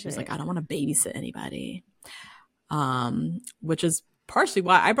love it. She's like, I don't want to babysit anybody. Which is partially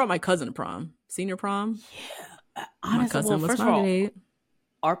why I brought my cousin to prom. Senior prom. Yeah. Honestly, my cousin was my date.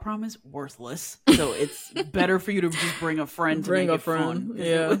 Our prom is worthless, so it's better for you to just bring a friend. Fun,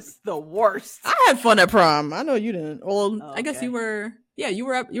 yeah, it was the worst. I had fun at prom. I know you didn't. Well, I guess you were. Yeah, you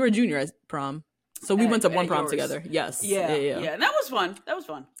were a junior at prom, so we went to one prom together. Yes. Yeah. And that was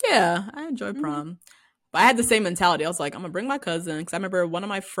fun. Yeah, I enjoyed prom, but I had the same mentality. I was like, I'm gonna bring my cousin because I remember one of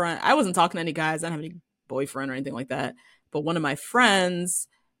my friends. I wasn't talking to any guys. I didn't have any boyfriend or anything like that. But one of my friends,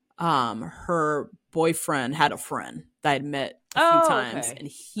 her boyfriend had a friend that I'd met a few times, and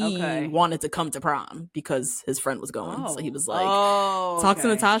he wanted to come to prom because his friend was going. So he was like, talk to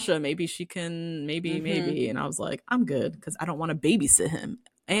Natasha, maybe she can, maybe. And I was like, I'm good because I don't want to babysit him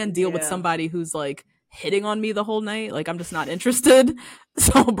and deal with somebody who's hitting on me the whole night. I'm just not interested.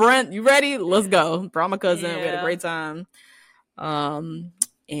 So Brent, you ready? Let's go. Prom my cousin. We had a great time. And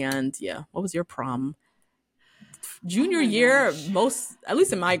what was your prom? Junior year, at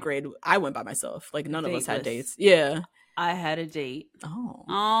least in my grade, I went by myself. None of us had dates. Yeah. I had a date.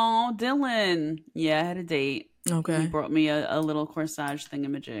 Oh, Dylan. Yeah, I had a date. Okay. He brought me a little corsage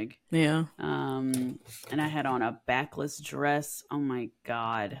thingamajig. Yeah. And I had on a backless dress. Oh my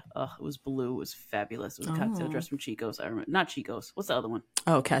God. It was blue. It was fabulous. It was a cocktail dress from Chico's. I remember. Not Chico's. What's the other one?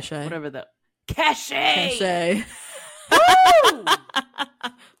 Oh, Cachet. Whatever the Cachet. Woo!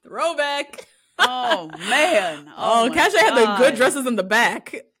 Throwback. Oh man. Cachet had the good dresses in the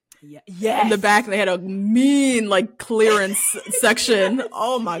back. Yeah. Yes. In the back, they had a mean like clearance section.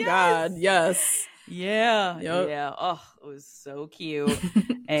 Oh my God. Yes. Yeah. Yep. Yeah. Oh, it was so cute.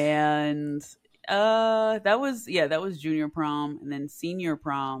 And that was junior prom. And then senior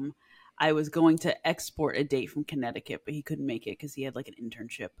prom, I was going to export a date from Connecticut, but he couldn't make it because he had like an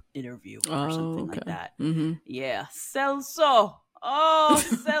internship interview or something like that. Mm-hmm. Yeah. Celso. Oh,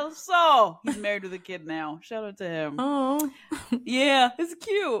 Celso. He's married with a kid now. Shout out to him. Oh. Yeah, it's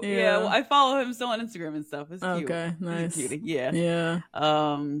cute. Yeah. Well, I follow him still on Instagram and stuff. It's cute. Okay, nice. He's a cutie. Yeah. Yeah.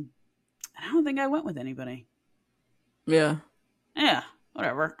 I don't think I went with anybody. Yeah. Yeah.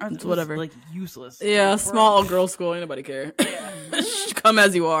 Whatever. It's whatever. Like useless. Yeah, small girl school. Ain't nobody care. Yeah. Come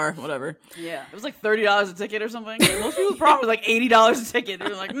as you are. Whatever. Yeah. It was like $30 a ticket or something. Most people's prom was like $80 a ticket. They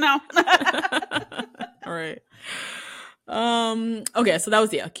were like, no. All right. Okay, so that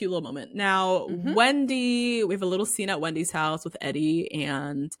was a cute little moment. Now, Wendy, we have a little scene at Wendy's house with Eddie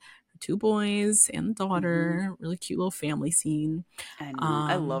and her 2 boys and the daughter. Really cute little family scene.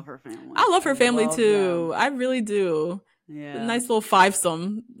 I love her family. I love her family too. Them. I really do. Yeah. A nice little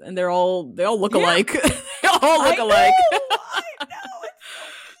fivesome, and they all look alike. They all look alike. I know.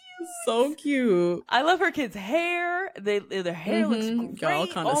 It's so cute. I love her kids' hair. Their hair looks great. Got all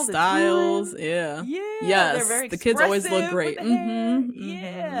kind of styles. Yeah. Yeah. Yes. They're very the kids always look great. Yeah.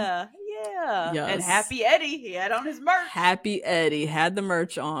 Yeah. Yes. And Happy Eddie, he had on his merch. Happy Eddie had the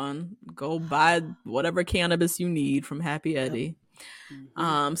merch on. Go buy whatever cannabis you need from Happy Eddie.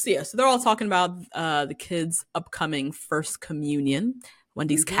 So they're all talking about the kids' upcoming first communion.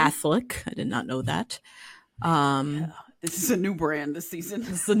 Wendy's Catholic. I did not know that. This is a new brand this season.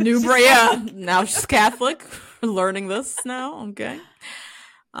 It's a new brand. Yeah. Now she's Catholic. We're learning this now. Okay.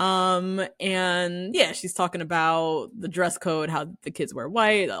 And yeah, she's talking about the dress code, how the kids wear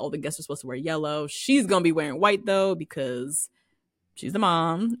white. All the guests are supposed to wear yellow. She's going to be wearing white though, because she's the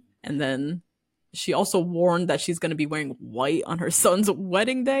mom. And then she also warned that she's going to be wearing white on her son's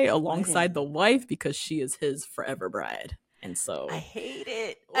wedding day alongside the wife, because she is his forever bride. And so I hate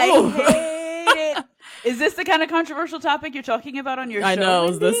it. I hate it. Is this the kind of controversial topic you're talking about on your show? I know.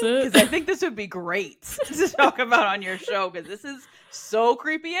 Is this it? Because I think this would be great to talk about on your show, because this is so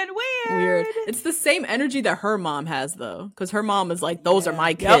creepy and weird. It's the same energy that her mom has, though, because her mom is like, those are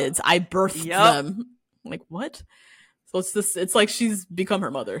my kids. I birthed them. I'm like, what? So it's like she's become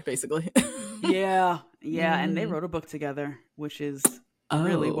her mother, basically. Yeah. And they wrote a book together, which is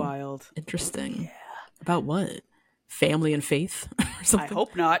really wild. Interesting. Yeah. About what? Family and faith or something? I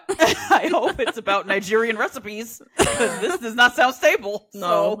hope not. I hope it's about Nigerian recipes, because this does not sound stable.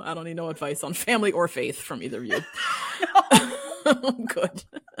 No, so. I don't need no advice on family or faith from either of you. I'm good.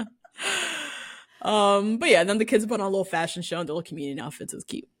 But yeah, then the kids put on a little fashion show and their little communion outfits. Is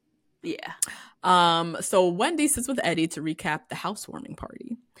cute. Yeah. So Wendy sits with Eddie to recap the housewarming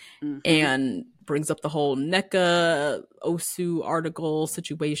party and brings up the whole NECA Osu article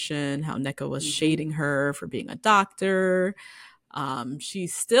situation, how NECA was shading her for being a doctor.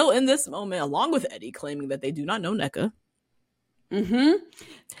 She's still in this moment, along with Eddie, claiming that they do not know NECA. Yeah.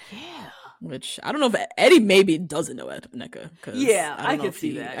 Which I don't know if Eddie maybe doesn't know NECA. Yeah, I could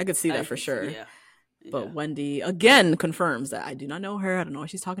see that. I could see that for sure. Yeah. But Wendy again confirms that I do not know her. I don't know why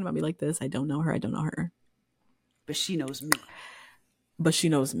she's talking about me like this. I don't know her. I don't know her. But she knows me. But she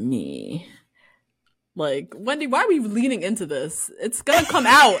knows me. Like, Wendy, why are we leaning into this? It's going to come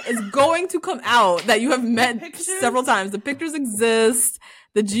out. It's going to come out that you have met several times. The pictures exist.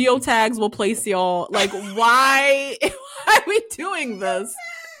 The geotags will place y'all. Like, why are we doing this?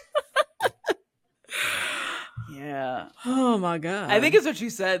 Yeah. Oh my God. I think it's what you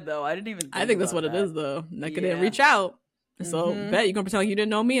said, though. I didn't even I think that's what it is, though. NECA didn't reach out. So bet you're gonna pretend like you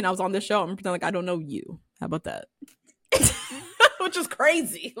didn't know me and I was on this show. I'm gonna pretend like I don't know you. How about that? Which is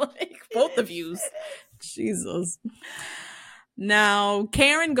crazy. Like, both of yous. Jesus. Now,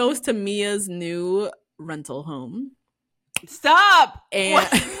 Karen goes to Mia's new rental home. Stop! And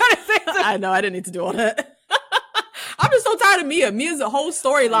I know, I didn't need to do all that. I'm just so tired of Mia. Mia's whole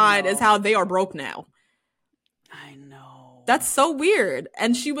storyline is how they are broke now. I know. That's so weird.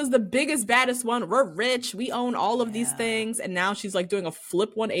 And she was the biggest, baddest one. We're rich. We own all of these things. And now she's like doing a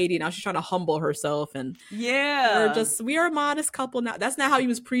flip 180. Now she's trying to humble herself. And we are a modest couple now. That's not how he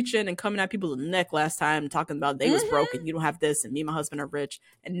was preaching and coming at people's neck last time, talking about they was broken. You don't have this. And me and my husband are rich.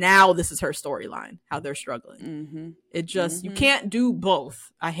 And now this is her storyline, how they're struggling. It just, you can't do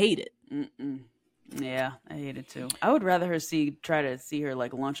both. I hate it. Yeah, I hate it too. I would rather her try to see her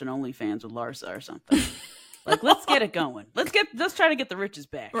like launch an OnlyFans with Larsa or something. Like, let's get it going. Let's try to get the riches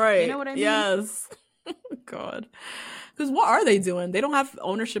back. Right. You know what I mean? Yes. God. Because what are they doing? They don't have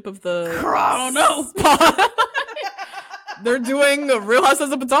ownership of the I don't know. They're doing Real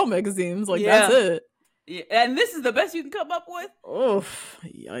Housewives of Potomac, it seems. Like, that's it. Yeah, and this is the best you can come up with? Oof.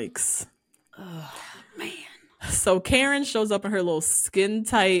 Yikes. Oh, man. So Karen shows up in her little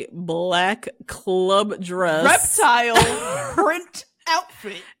skin-tight black club dress. Reptile print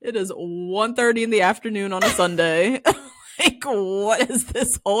outfit. It is 1:30 in the afternoon on a Sunday. Like, what is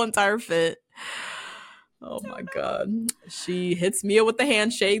this whole entire fit? Oh my God. She hits Mia with the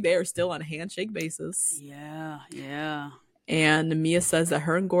handshake. They are still on a handshake basis. Yeah. And Mia says that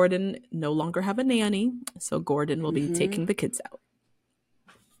her and Gordon no longer have a nanny, so Gordon will be taking the kids out.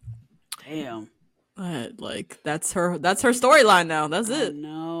 Damn. But like, that's her storyline now. That's it.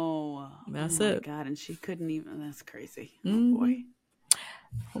 No. That's it. it. Oh my God, and she couldn't even. That's crazy. Mm-hmm. Oh boy.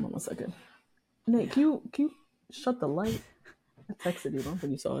 Hold on one second. Nate, can you shut the light? I texted you. I don't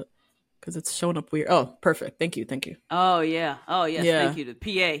think you saw it because it's showing up weird. Oh, perfect. Thank you. Oh yeah. Oh yes. Yeah. Thank you to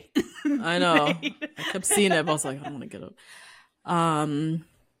PA. I know. I kept seeing it, but I was like, I don't want to get up.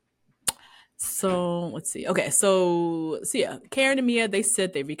 So let's see. Okay, so yeah, Karen and Mia, they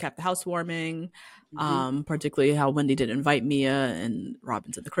recap the housewarming, particularly how Wendy didn't invite Mia and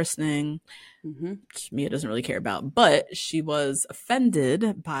Robin to the christening, which Mia doesn't really care about, but she was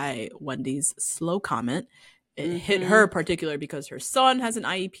offended by Wendy's slow comment. It hit her particular because her son has an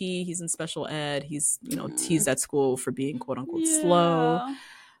IEP. He's in special ed. He's, teased at school for being quote unquote slow.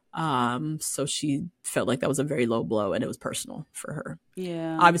 So she felt like that was a very low blow and it was personal for her.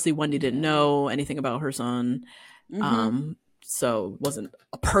 Yeah. Obviously Wendy didn't know anything about her son. So it wasn't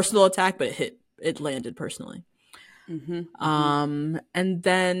a personal attack, but it landed personally. And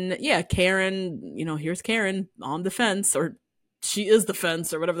then, Karen, here's Karen on the fence, or she is the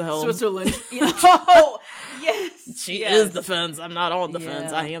fence, or whatever the hell. Switzerland. Oh, yes. She is the fence. I'm not on the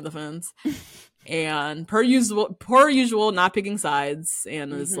fence. I am the fence. And per usual, not picking sides.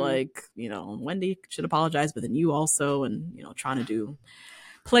 And it's like, Wendy should apologize, but then you also, and, trying to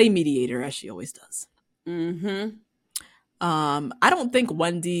play mediator as she always does. I don't think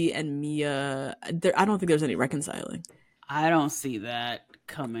Wendy and Mia, I don't think there's any reconciling. I don't see that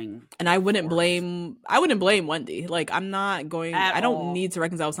coming. And I wouldn't blame Wendy. Like, I don't need to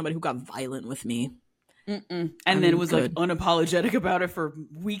reconcile with somebody who got violent with me. And then was like unapologetic about it for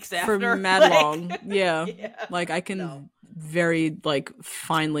weeks after. For mad long. Yeah. Like, I can very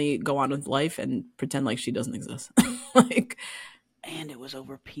finally go on with life and pretend like she doesn't exist. And it was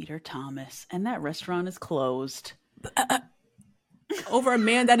over Peter Thomas, and that restaurant is closed. Over a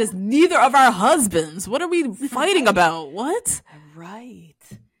man that is neither of our husbands. What are we fighting about? What? Right.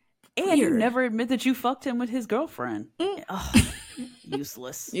 And you never admit that you fucked him with his girlfriend.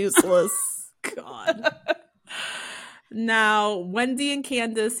 Useless. God. Now, Wendy and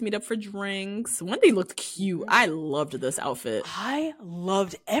Candace meet up for drinks. Wendy looked cute. I loved this outfit. I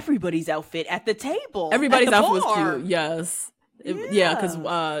loved everybody's outfit at the table. Everybody's outfit was cute. Yes.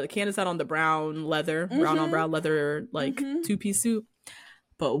 Because Candace had on the brown leather, brown on brown leather, two-piece suit.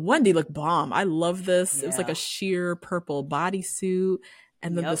 But Wendy looked bomb. I love this. Yeah. It was like a sheer purple bodysuit.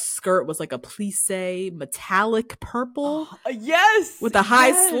 And then the skirt was like a plissé metallic purple. Yes. With a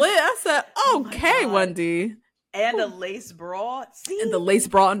high slit. I said, okay, Wendy. And a lace bra. And the lace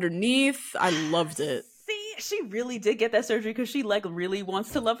bra underneath. I loved it. See, she really did get that surgery because she really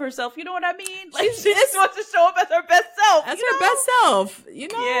wants to love herself. You know what I mean? She just wants to show up as her best self. As her best self.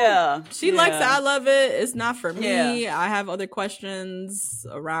 Yeah. She likes it. I love it. It's not for me. I have other questions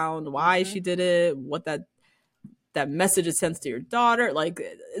around why she did it, what that message it sends to your daughter.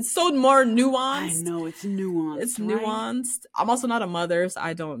 It's so more nuanced. I know, it's nuanced. It's nuanced. I'm also not a mother, so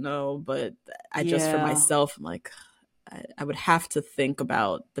I don't know, but I just, for myself, I'm like, I would have to think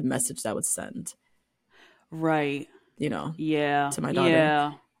about the message that would send. Right. To my daughter.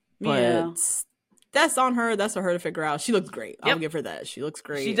 Yeah. But that's on her. That's for her to figure out. She looks great. I'll give her that. She looks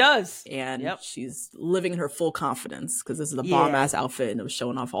great. She does. And she's living in her full confidence because this is a bomb-ass outfit and it was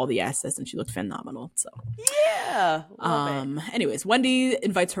showing off all the assets and she looked phenomenal. So anyways, Wendy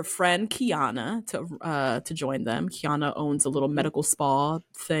invites her friend Kiana to join them. Kiana owns a little medical spa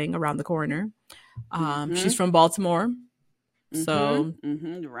thing around the corner. She's from Baltimore. So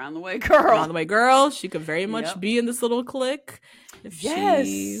around the way girl. She could very much be in this little clique if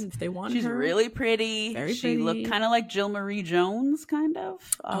they want. She's her. Really pretty. She looked kind of like Jill Marie Jones, kind of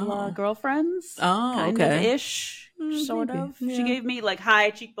Girlfriends. Kind of ish, sort of. She gave me high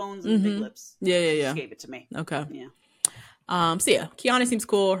cheekbones and big lips. Yeah. She gave it to me. Okay. Yeah. Kiana seems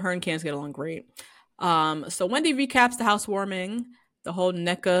cool. Her and Candace get along great. So Wendy recaps the housewarming, the whole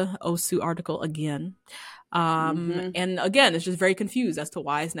Nneka Osu article again. And again, it's just very confused as to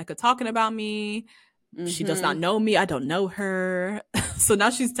why is Nneka talking about me. She does not know me. I don't know her. So now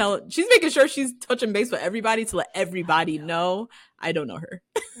she's making sure she's touching base with everybody to let everybody know I don't know her.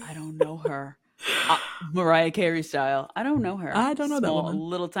 I don't know her. Mariah Carey style. I don't know her. I don't know that woman.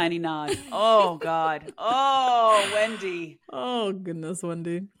 Little tiny nod. Oh God. Oh, Wendy. Oh goodness,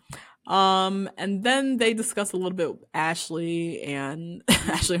 Wendy. And then they discuss a little bit Ashley and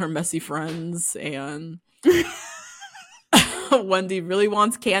Ashley, her messy friends, and Wendy really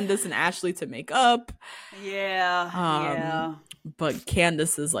wants Candace and Ashley to make up. Yeah. But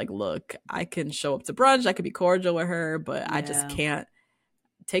Candace is like, look, I can show up to brunch, I could be cordial with her, but I just can't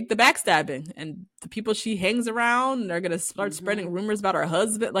take the backstabbing and the people she hangs around. They're gonna start spreading rumors about her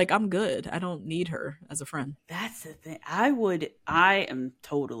husband. Like, I'm good. I don't need her as a friend. That's the thing. I am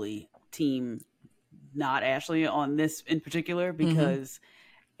totally team not Ashley on this in particular, because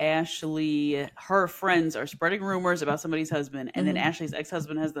Ashley, her friends are spreading rumors about somebody's husband, and then Ashley's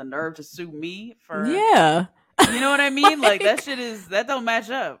ex-husband has the nerve to sue me for you know what I mean? Like, that don't match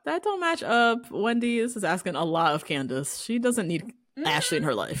up. That don't match up. Wendy is asking a lot of Candace. She doesn't need Ashley in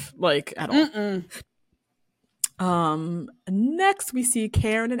her life, like, at all. Next we see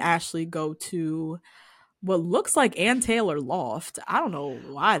Karen and Ashley go to what looks like Ann Taylor loft. I don't know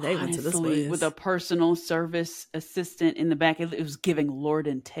why they went to this place. With a personal service assistant in the back. It was giving Lord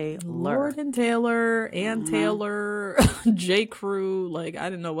and Taylor. Ann Taylor, J. Crew. Like,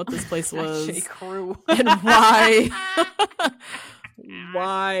 I didn't know what this place was. J. Crew. And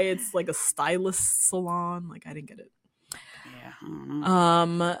why it's like a stylist salon. Like, I didn't get it.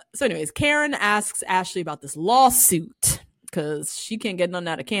 So anyways, Karen asks Ashley about this lawsuit because she can't get none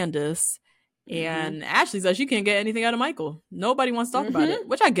out of Candace, and Ashley says she can't get anything out of Michael. Nobody wants to talk about it,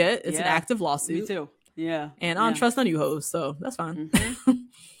 which I get. It's an active lawsuit. Me too. Yeah. And I don't trust none of you hoes, so that's fine.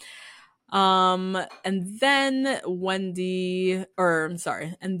 And then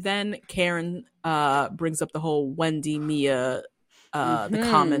Karen brings up the whole Wendy Mia the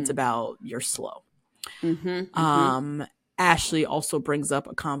comment about you're slow. Ashley also brings up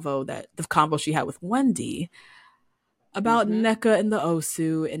the convo she had with Wendy about NECA and the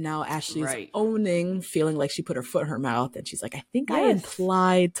Osu, and now Ashley's feeling like she put her foot in her mouth, and she's like, I think I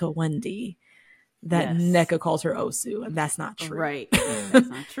implied to Wendy that NECA calls her Osu, and that's not true. Right. That's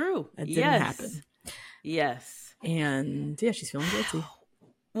not true. That didn't happen. Yes. And she's feeling guilty.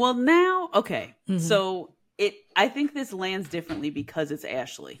 Well, now, okay. So I think this lands differently because it's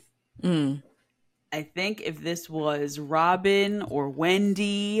Ashley. I think if this was Robin or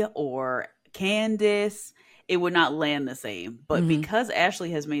Wendy or Candace, it would not land the same. But because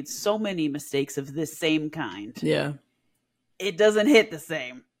Ashley has made so many mistakes of this same kind, it doesn't hit the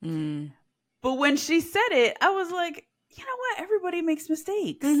same. But when she said it, I was like, you know what? Everybody makes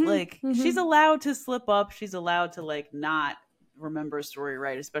mistakes. She's allowed to slip up. She's allowed to, like, not remember a story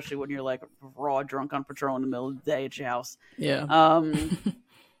right, especially when you're, like, raw drunk on patrol in the middle of the day at your house.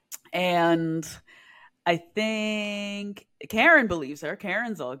 And I think Karen believes her.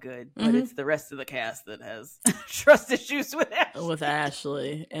 Karen's all good, but it's the rest of the cast that has trust issues with Ashley. With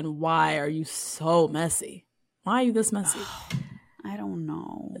Ashley. And why are you so messy? Why are you this messy? I don't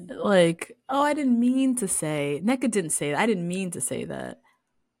know. Like, I didn't mean to say. NECA didn't say that. I didn't mean to say that.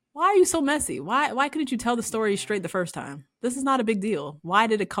 Why are you so messy? Why couldn't you tell the story straight the first time? This is not a big deal. Why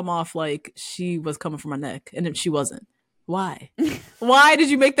did it come off like she was coming from my neck and she wasn't? Why? Why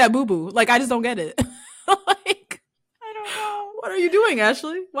did you make that boo-boo? Like, I just don't get it. Like, I don't know. What are you doing,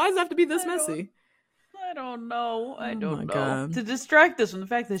 Ashley? Why does it have to be this messy? I don't know. I don't know. God. To distract us from the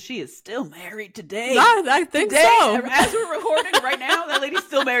fact that she is still married today. I think so. As we're recording right now, that lady's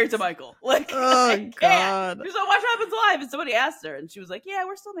still married to Michael. Like, God. She was like, Watch What Happens Live, and somebody asked her, and she was like, yeah,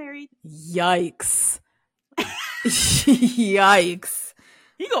 we're still married. Yikes. Yikes.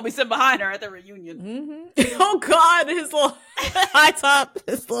 He gonna be sitting behind her at the reunion. Oh God, his little high top,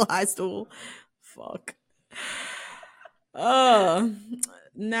 his little high stool. Fuck.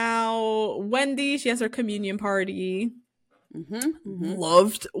 Now Wendy, she has her communion party.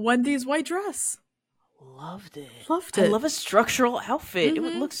 Loved Wendy's white dress. Loved it. I love a structural outfit. It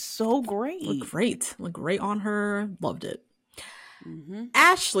would look so great. Look great on her. Loved it.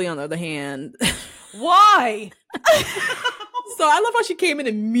 Ashley, on the other hand, why? So I love how she came in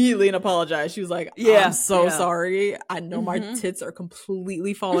immediately and apologized. She was like, I'm so sorry. I know my tits are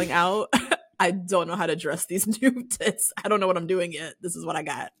completely falling out. I don't know how to dress these new tits. I don't know what I'm doing yet. This is what I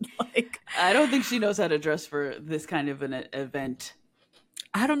got. Like, I don't think she knows how to dress for this kind of an event.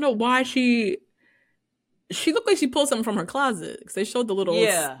 I don't know why she looked like she pulled something from her closet because they showed the little,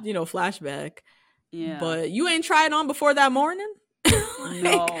 flashback. Yeah. But you ain't tried on before that morning?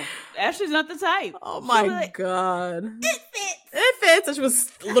 No, Ashley's not the type. Oh She'll my be like, God. It fits. It fits. And she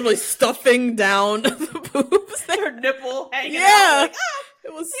was literally stuffing down the boobs. Her nipple hanging Yeah. out. Like,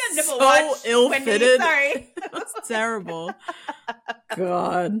 It was yeah, nipple so watch, ill-fitted. Wendy, sorry. It was terrible.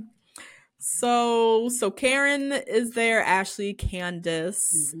 God. So Karen is there, Ashley,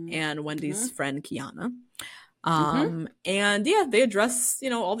 Candace, and Wendy's friend Kiana. And yeah, they address,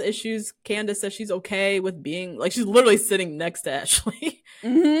 all the issues. Candace says she's okay with being like, she's literally sitting next to Ashley.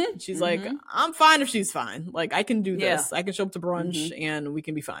 She's like, I'm fine if she's fine. Like, I can do this. I can show up to brunch and we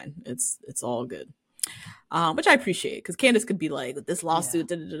can be fine. It's all good. Which I appreciate, because Candace could be like, this lawsuit,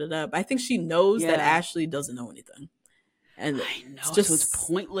 but I think she knows that Ashley doesn't know anything. And I know, it's just, so it's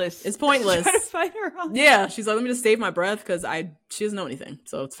pointless. It's pointless. Try to fight her on she's like, let me just save my breath, because she doesn't know anything,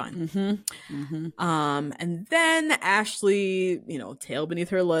 so it's fine. And then Ashley, tail beneath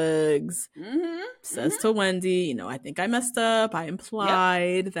her legs, says to Wendy, I think I messed up. I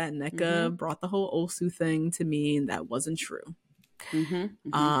implied that Nneka brought the whole Osu thing to me, and that wasn't true.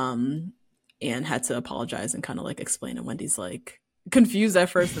 And had to apologize and kind of like explain, and Wendy's like confused at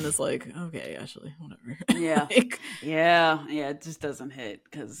first and is like, okay, Ashley, whatever. It just doesn't hit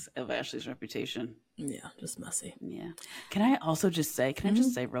because of Ashley's reputation. Just messy. Can I also just say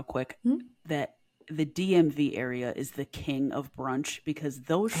real quick that the DMV area is the king of brunch, because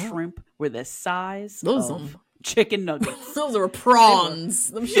those shrimp were the size of chicken nuggets. Those were prawns.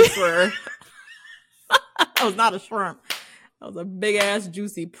 Them shits were that was not a shrimp. That was a big ass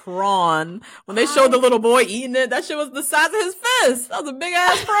juicy prawn. When they showed the little boy eating it, that shit was the size of his fist. That was a big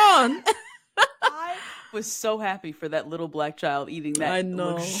ass prawn. I was so happy for that little black child eating that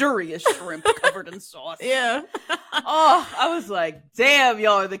luxurious shrimp covered in sauce. I was like, damn,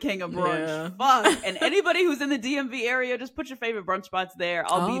 y'all are the king of brunch. Fuck. And anybody who's in the DMV area, just put your favorite brunch spots there.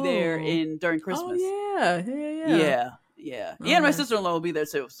 I'll be there during Christmas. Yeah, and my sister-in-law will be there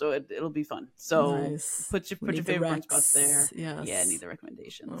too, so it'll be fun. So put your favorite brunch spots there. I need the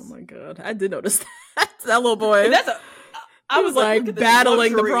recommendations. Oh my God, I did notice that little boy. I was like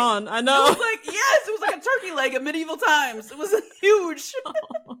battling the prawn. I know. It was like, it was like a turkey leg at medieval times. It was huge.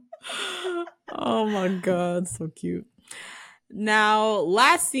 Oh my God, so cute. Now,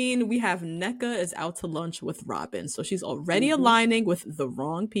 last scene, we have Nneka is out to lunch with Robin, so she's already aligning with the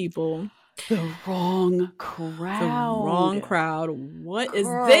wrong people. The wrong crowd. What is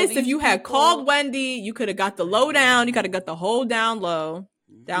this? If you had called Wendy, you could have got the lowdown. You could have got the whole download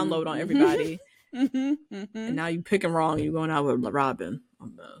on everybody. And now you picking wrong. You going out with Robin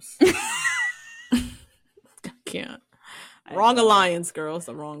on this. I can't. Wrong alliance, girl. It's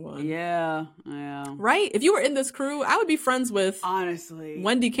the wrong one. Yeah. Right? If you were in this crew, I would be friends with, honestly,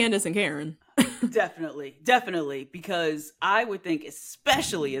 Wendy, Candace, and Karen. Definitely, because I would think,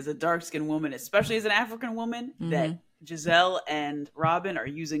 especially as a dark-skinned woman, especially as an African woman, that Giselle and Robin are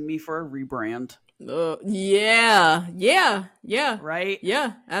using me for a rebrand. Yeah. Right?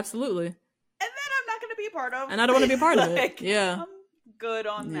 Yeah, absolutely. And then I'm not going to be a part of. And I don't want to be a part of it. Yeah. I'm good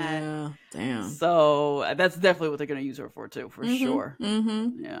on that. Yeah, damn. So that's definitely what they're going to use her for too, for sure.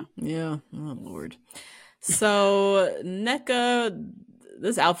 Yeah. Oh Lord. So Nneka,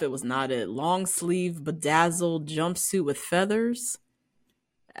 this outfit was not it. Long sleeve bedazzled jumpsuit with feathers.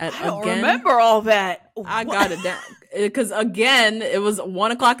 I don't remember all that. I got it down because again, it was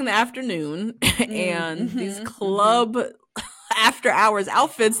 1:00 in the afternoon, and these club after hours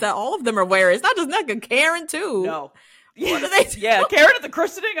outfits that all of them are wearing. It's not just Nneka, Karen too. No. What are they doing? Yeah, Karen at the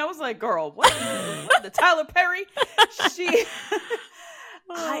christening. I was like, girl, what? The Tyler Perry?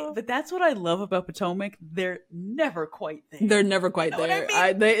 But that's what I love about Potomac. They're never quite there. They're never quite there.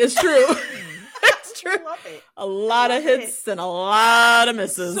 I mean? It's true. It's true. Love it. A lot of hits and a lot of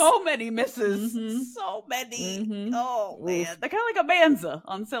misses. So many misses. So many. Oh, man. They're kind of like a Banza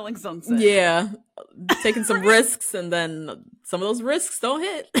on Selling Sunset. Yeah. Taking some risks, and then some of those risks don't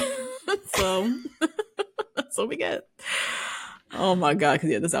hit. So that's what we get. Oh my God.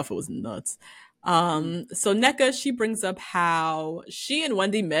 Because this outfit was nuts. So Nneka, she brings up how she and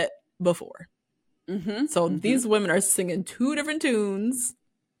Wendy met before. So these women are singing two different tunes.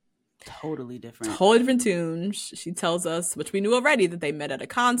 Totally different tunes. She tells us, which we knew already, that they met at a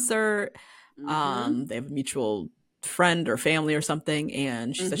concert. They have a mutual friend or family or something,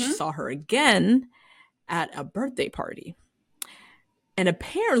 and she said she saw her again at a birthday party. And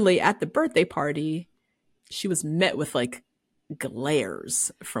apparently at the birthday party, she was met with like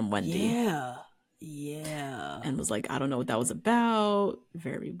glares from Wendy. Yeah. And was like, I don't know what that was about.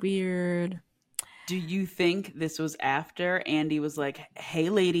 Very weird. Do you think this was after Andy was like, hey,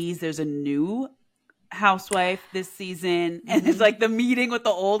 ladies, there's a new housewife this season? And it's like the meeting with the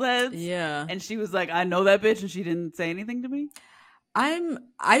old heads. Yeah. And she was like, I know that bitch. And she didn't say anything to me.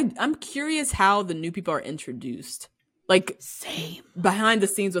 I'm curious how the new people are introduced. Like, Same. behind the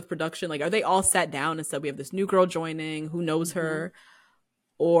scenes with production, like, are they all sat down and said, we have this new girl joining, who knows her?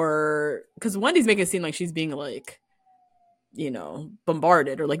 Or, because Wendy's making it seem like she's being, like, you know,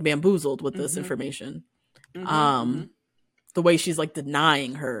 bombarded or, like, bamboozled with this information. The way she's, like,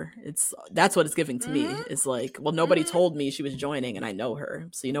 denying her, that's what it's giving to me. It's like, well, nobody told me she was joining and I know her.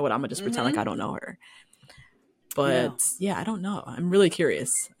 So, you know what? I'm going to just pretend like I don't know her. But, yeah, I don't know. I'm really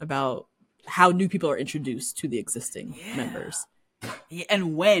curious about how new people are introduced to the existing members. Yeah,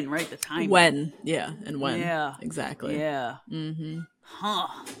 and when, right? The time. When. Yeah. And when. Yeah. Exactly. Yeah. Huh.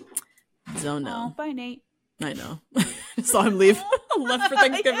 Don't know. Oh, bye, Nate. I know. Saw him leave. Left for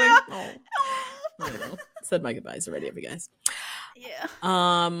Thanksgiving. Yeah. Oh. I know. Said my goodbyes already, you guys.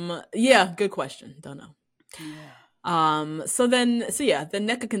 Yeah. Yeah, good question. Don't know. Yeah. So then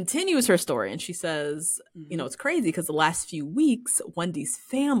Nneka continues her story and she says, you know, it's crazy because the last few weeks, Wendy's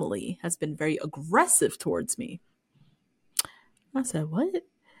family has been very aggressive towards me. I said, what?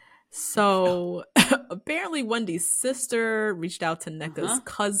 So apparently Wendy's sister reached out to Nneka's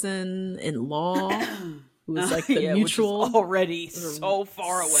cousin-in-law, who was like the mutual. Which is already so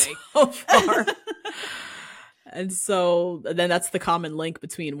far away. So far. And so then that's the common link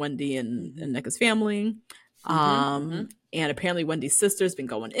between Wendy and Nneka's family. And apparently Wendy's sister's been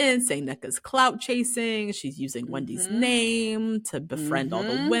going in saying Nneka's clout chasing. She's using Wendy's name to befriend all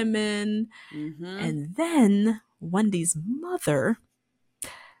the women. And then Wendy's mother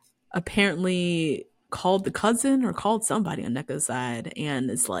apparently called the cousin or called somebody on Nneka's side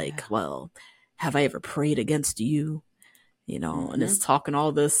and is like, well, have I ever prayed against you? You know, and is talking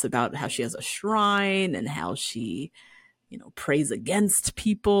all this about how she has a shrine and how she, you know, prays against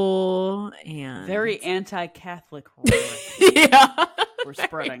people and Very anti-Catholic rhetoric. yeah. We're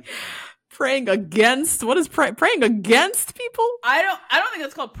spreading. Praying against? What is praying against people? I don't think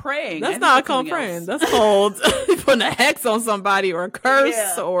that's called praying. That's not called praying. That's called putting a hex on somebody or a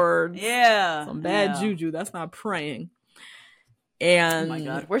curse or some bad juju. That's not praying. And oh my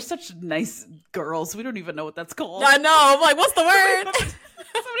god, we're such nice girls. We don't even know what that's called. I know. I'm like, what's the word?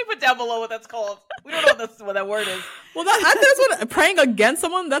 Somebody put down below what that's called. We don't know what that word is. Well, I think that's what praying against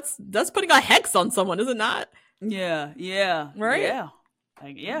someone. That's putting a hex on someone, is it not? Yeah. Right?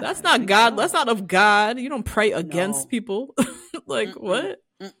 Yeah. That's not God. So. That's not of God. You don't pray against people. Like what?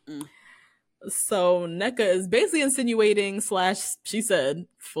 So Nneka is basically insinuating / she said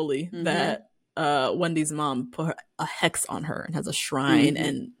fully that Wendy's mom put a hex on her and has a shrine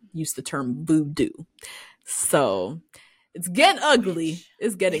and used the term voodoo. So it's getting ugly.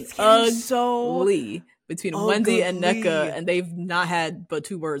 It's getting ugly so between Wendy and Nneka, and they've not had but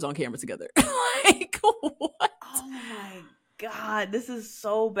 2 words on camera together. Like what? Oh my god, this is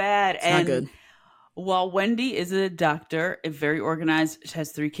so bad. It's not good. While Wendy is a doctor, very organized, she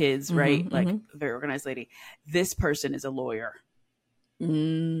has 3 kids, right? Like a very organized lady. This person is a lawyer.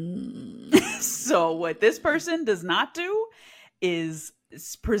 So what this person does not do is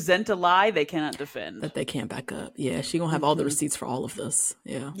present a lie they cannot defend. That they can't back up. Yeah, she gonna have all the receipts for all of this.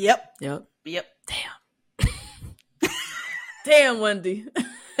 Yeah. Yep. Damn. Damn, Wendy. No.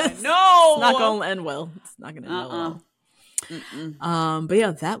 It's not gonna end well. It's not gonna end well. But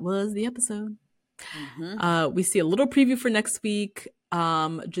yeah, that was the episode. We see a little preview for next week.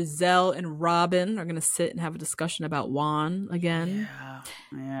 Giselle and Robin are gonna sit and have a discussion about Juan again.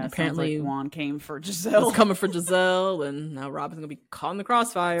 Yeah. Apparently like Juan came for Giselle. It's coming for Giselle, and now Robin's gonna be caught in the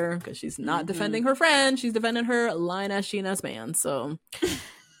crossfire because she's not defending her friend. She's defending her lying ass she-ass man. So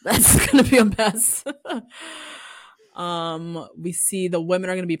that's gonna be a mess. We see the women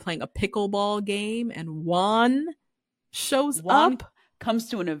are gonna be playing a pickleball game, and Juan shows up. Comes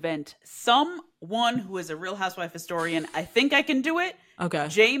to an event. Someone who is a Real Housewife historian. I think I can do it. Okay.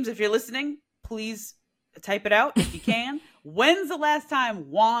 James, if you're listening, please type it out if you can. When's the last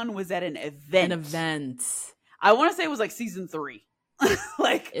time Juan was at an event? I want to say it was like season 3.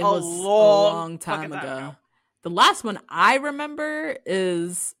 Like it was a long time ago. The last one I remember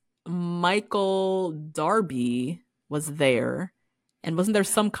is Michael Darby was there. And wasn't there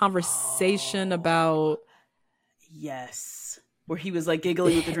some conversation about... Yes. Where he was like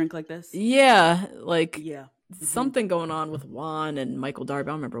giggling with the drink like this? Yeah. Something going on with Juan and Michael Darby.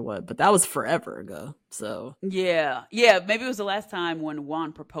 I don't remember what, but that was forever ago. So yeah. Maybe it was the last time when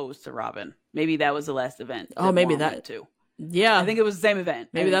Juan proposed to Robin. Maybe that was the last event. Oh, maybe Juan that went to. Yeah, I think it was the same event.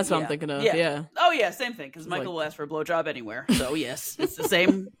 Maybe that's what I'm thinking of. Yeah. Oh yeah, same thing. Because Michael will ask for a blowjob anywhere. So yes, it's the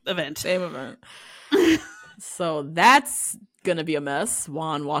same event. Same event. So that's gonna be a mess.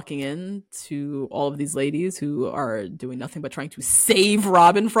 Juan walking in to all of these ladies who are doing nothing but trying to save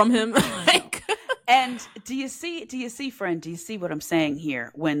Robin from him. Like And do you see, friend, do you see what I'm saying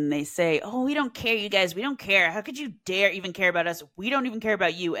here when they say, oh, we don't care, you guys, we don't care. How could you dare even care about us? We don't even care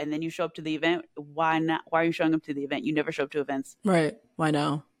about you. And then you show up to the event. Why not? Why are you showing up to the event? You never show up to events. Right. Why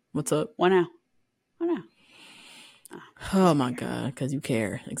now? What's up? Why now? Why now? Oh my God, because you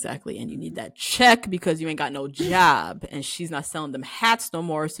care. Exactly. And you need that check because you ain't got no job. And she's not selling them hats no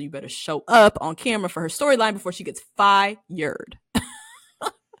more. So you better show up on camera for her storyline before she gets fired.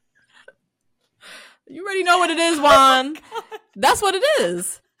 You already know what it is, Juan. That's what it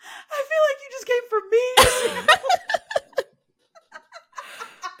is. I feel like you just came for me.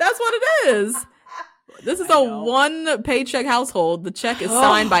 That's what it is. This is a one paycheck household. The check is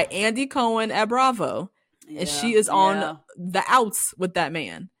signed by Andy Cohen at Bravo. And she is on the outs with that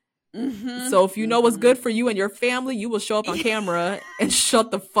man. Mm-hmm. So if you know what's good for you and your family, you will show up on camera and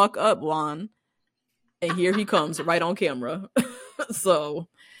shut the fuck up, Juan. And here he comes right on camera. So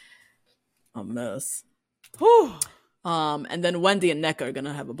a mess. Whew. And then Wendy and Nneka are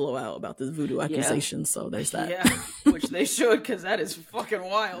gonna have a blowout about this voodoo accusation. So there's that. Yeah, which they should, because that is fucking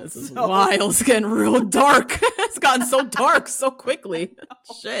wild. This is wild. It's getting real dark. It's gotten so dark so quickly.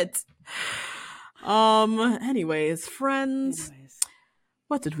 Shit. Anyways, friends,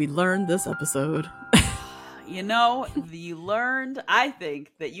 what did we learn this episode? You learned, I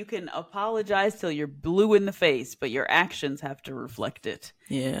think, that you can apologize till you're blue in the face, but your actions have to reflect it.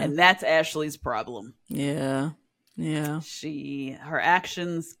 Yeah. And that's Ashley's problem. Yeah. Yeah. Her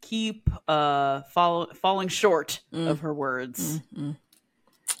actions keep falling short of her words,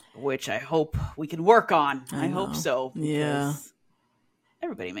 which I hope we can work on. I hope so. Yeah.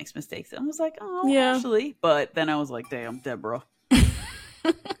 Everybody makes mistakes. I was like, oh, yeah. Ashley. But then I was like, damn, Deborah.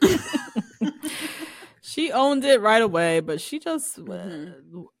 She owned it right away, but she just she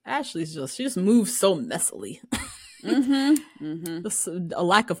just moves so messily. Just a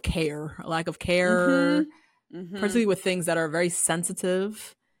lack of care, particularly with things that are very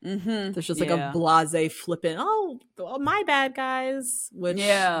sensitive. There's just like a blasé flippant. Oh, my bad, guys. Which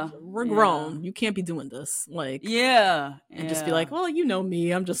we're grown. You can't be doing this. Like and just be like, well, you know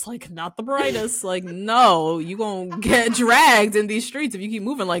me. I'm just like not the brightest. Like, no, you gonna get dragged in these streets if you keep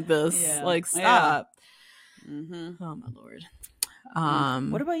moving like this. Like, stop. Oh my Lord.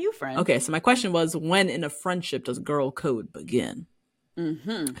 What about you, friend? Okay, so my question was, when in a friendship does girl code begin?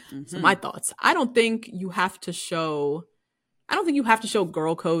 So my thoughts. I don't think you have to show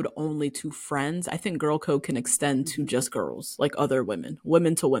girl code only to friends. I think girl code can extend to just girls, like other women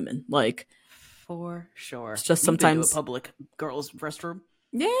to women. Like, for sure. It's just sometimes a public girls' restroom.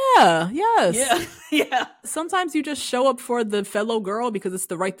 Yeah. Yes. Yeah. Sometimes you just show up for the fellow girl because it's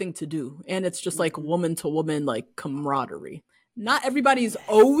the right thing to do. And it's just like woman to woman, like camaraderie. Not everybody's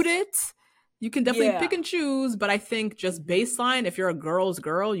owed it. You can definitely pick and choose, but I think just baseline, if you're a girl's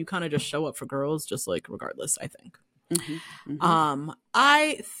girl, you kind of just show up for girls, just like regardless, I think.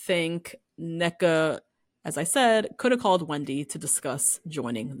 I think Nneka, as I said, could have called Wendy to discuss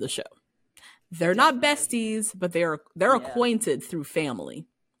joining the show. They're not besties, but they're acquainted through family.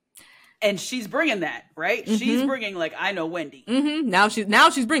 And she's bringing that, right? She's bringing, like, I know Wendy. Now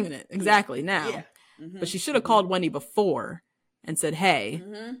she's bringing it. Exactly, now. Yeah. But she should have called Wendy before and said, hey,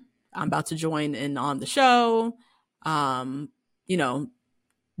 I'm about to join in on the show. Nneka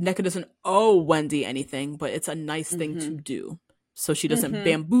doesn't owe Wendy anything, but it's a nice thing to do. So she doesn't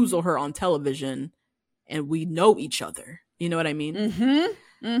bamboozle her on television and we know each other. You know what I mean?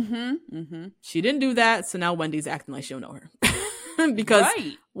 She didn't do that, so now Wendy's acting like she don't know her. Because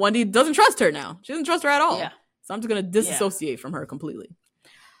Wendy doesn't trust her now. She doesn't trust her at all. Yeah. So I'm just going to disassociate from her completely.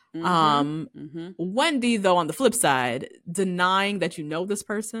 Wendy, though, on the flip side, denying that you know this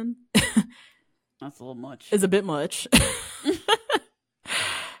person that's a little much. Is a bit much.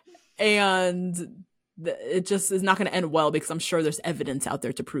 And it just is not going to end well because I'm sure there's evidence out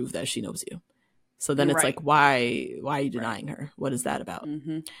there to prove that she knows you. So then it's like, why are you denying her? What is that about?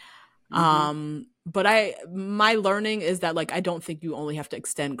 But my learning is that, like, I don't think you only have to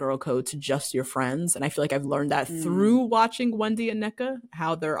extend girl code to just your friends. And I feel like I've learned that through watching Wendy and Nneka,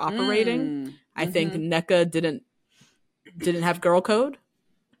 how they're operating. I think Nneka didn't have girl code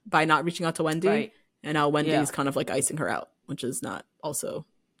by not reaching out to Wendy. Right. And now Wendy's kind of like icing her out, which is not also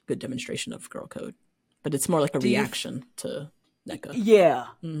good demonstration of girl code. But it's more like a reaction to Nneka. Yeah.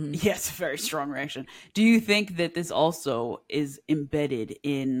 Yes, very strong reaction. Do you think that this also is embedded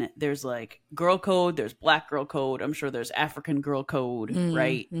in, there's like girl code, there's black girl code, I'm sure there's African girl code,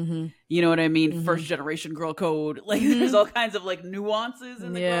 right? You know what I mean? First generation girl code. Like there's all kinds of like nuances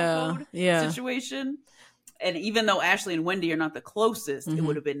in the girl code situation. and even though Ashley and Wendy are not the closest, it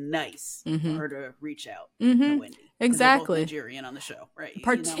would have been nice for her to reach out to Wendy. 'Cause Exactly. they're both Nigerian on the show, right?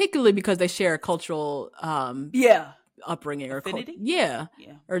 Particularly because they share a cultural upbringing or affinity.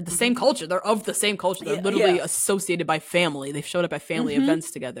 Or the same culture. They're of the same culture. They're literally associated by family. They've showed up at family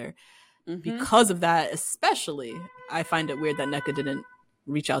events together. Because of that, especially, I find it weird that Nneka didn't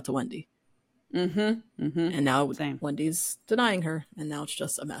reach out to Wendy. And now Wendy's denying her, and now it's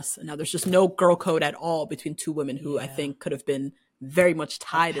just a mess. And now there's just no girl code at all between two women who I think could have been very much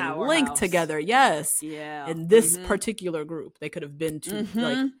tied and linked together. Yes. Yeah. In this particular group, they could have been two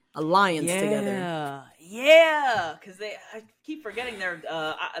like alliance together. Yeah. Because I keep forgetting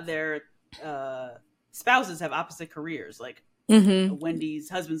their spouses have opposite careers. Like Wendy's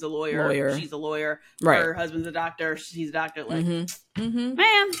husband's a lawyer. She's a lawyer. Right. Her husband's a doctor. She's a doctor. Like,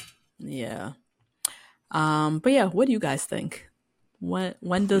 man. Yeah. But yeah, what do you guys think?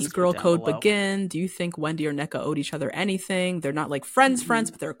 When does girl code begin? Do you think Wendy or Nneka owed each other anything? They're not like friends,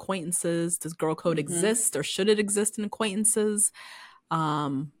 but they're acquaintances. Does girl code exist, or should it exist in acquaintances?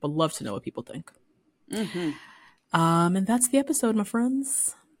 Would love to know what people think. And that's the episode, my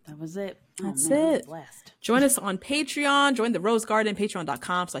friends. That was it. That's it. Join us on Patreon. Join the Rose Garden,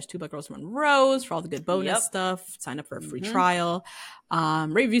 patreon.com/2blackgirls1rose for all the good bonus stuff. Sign up for a free trial.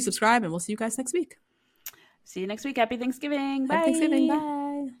 Rate, review, subscribe, and we'll see you guys next week. See you next week. Happy Thanksgiving. Bye. Happy Thanksgiving. Bye.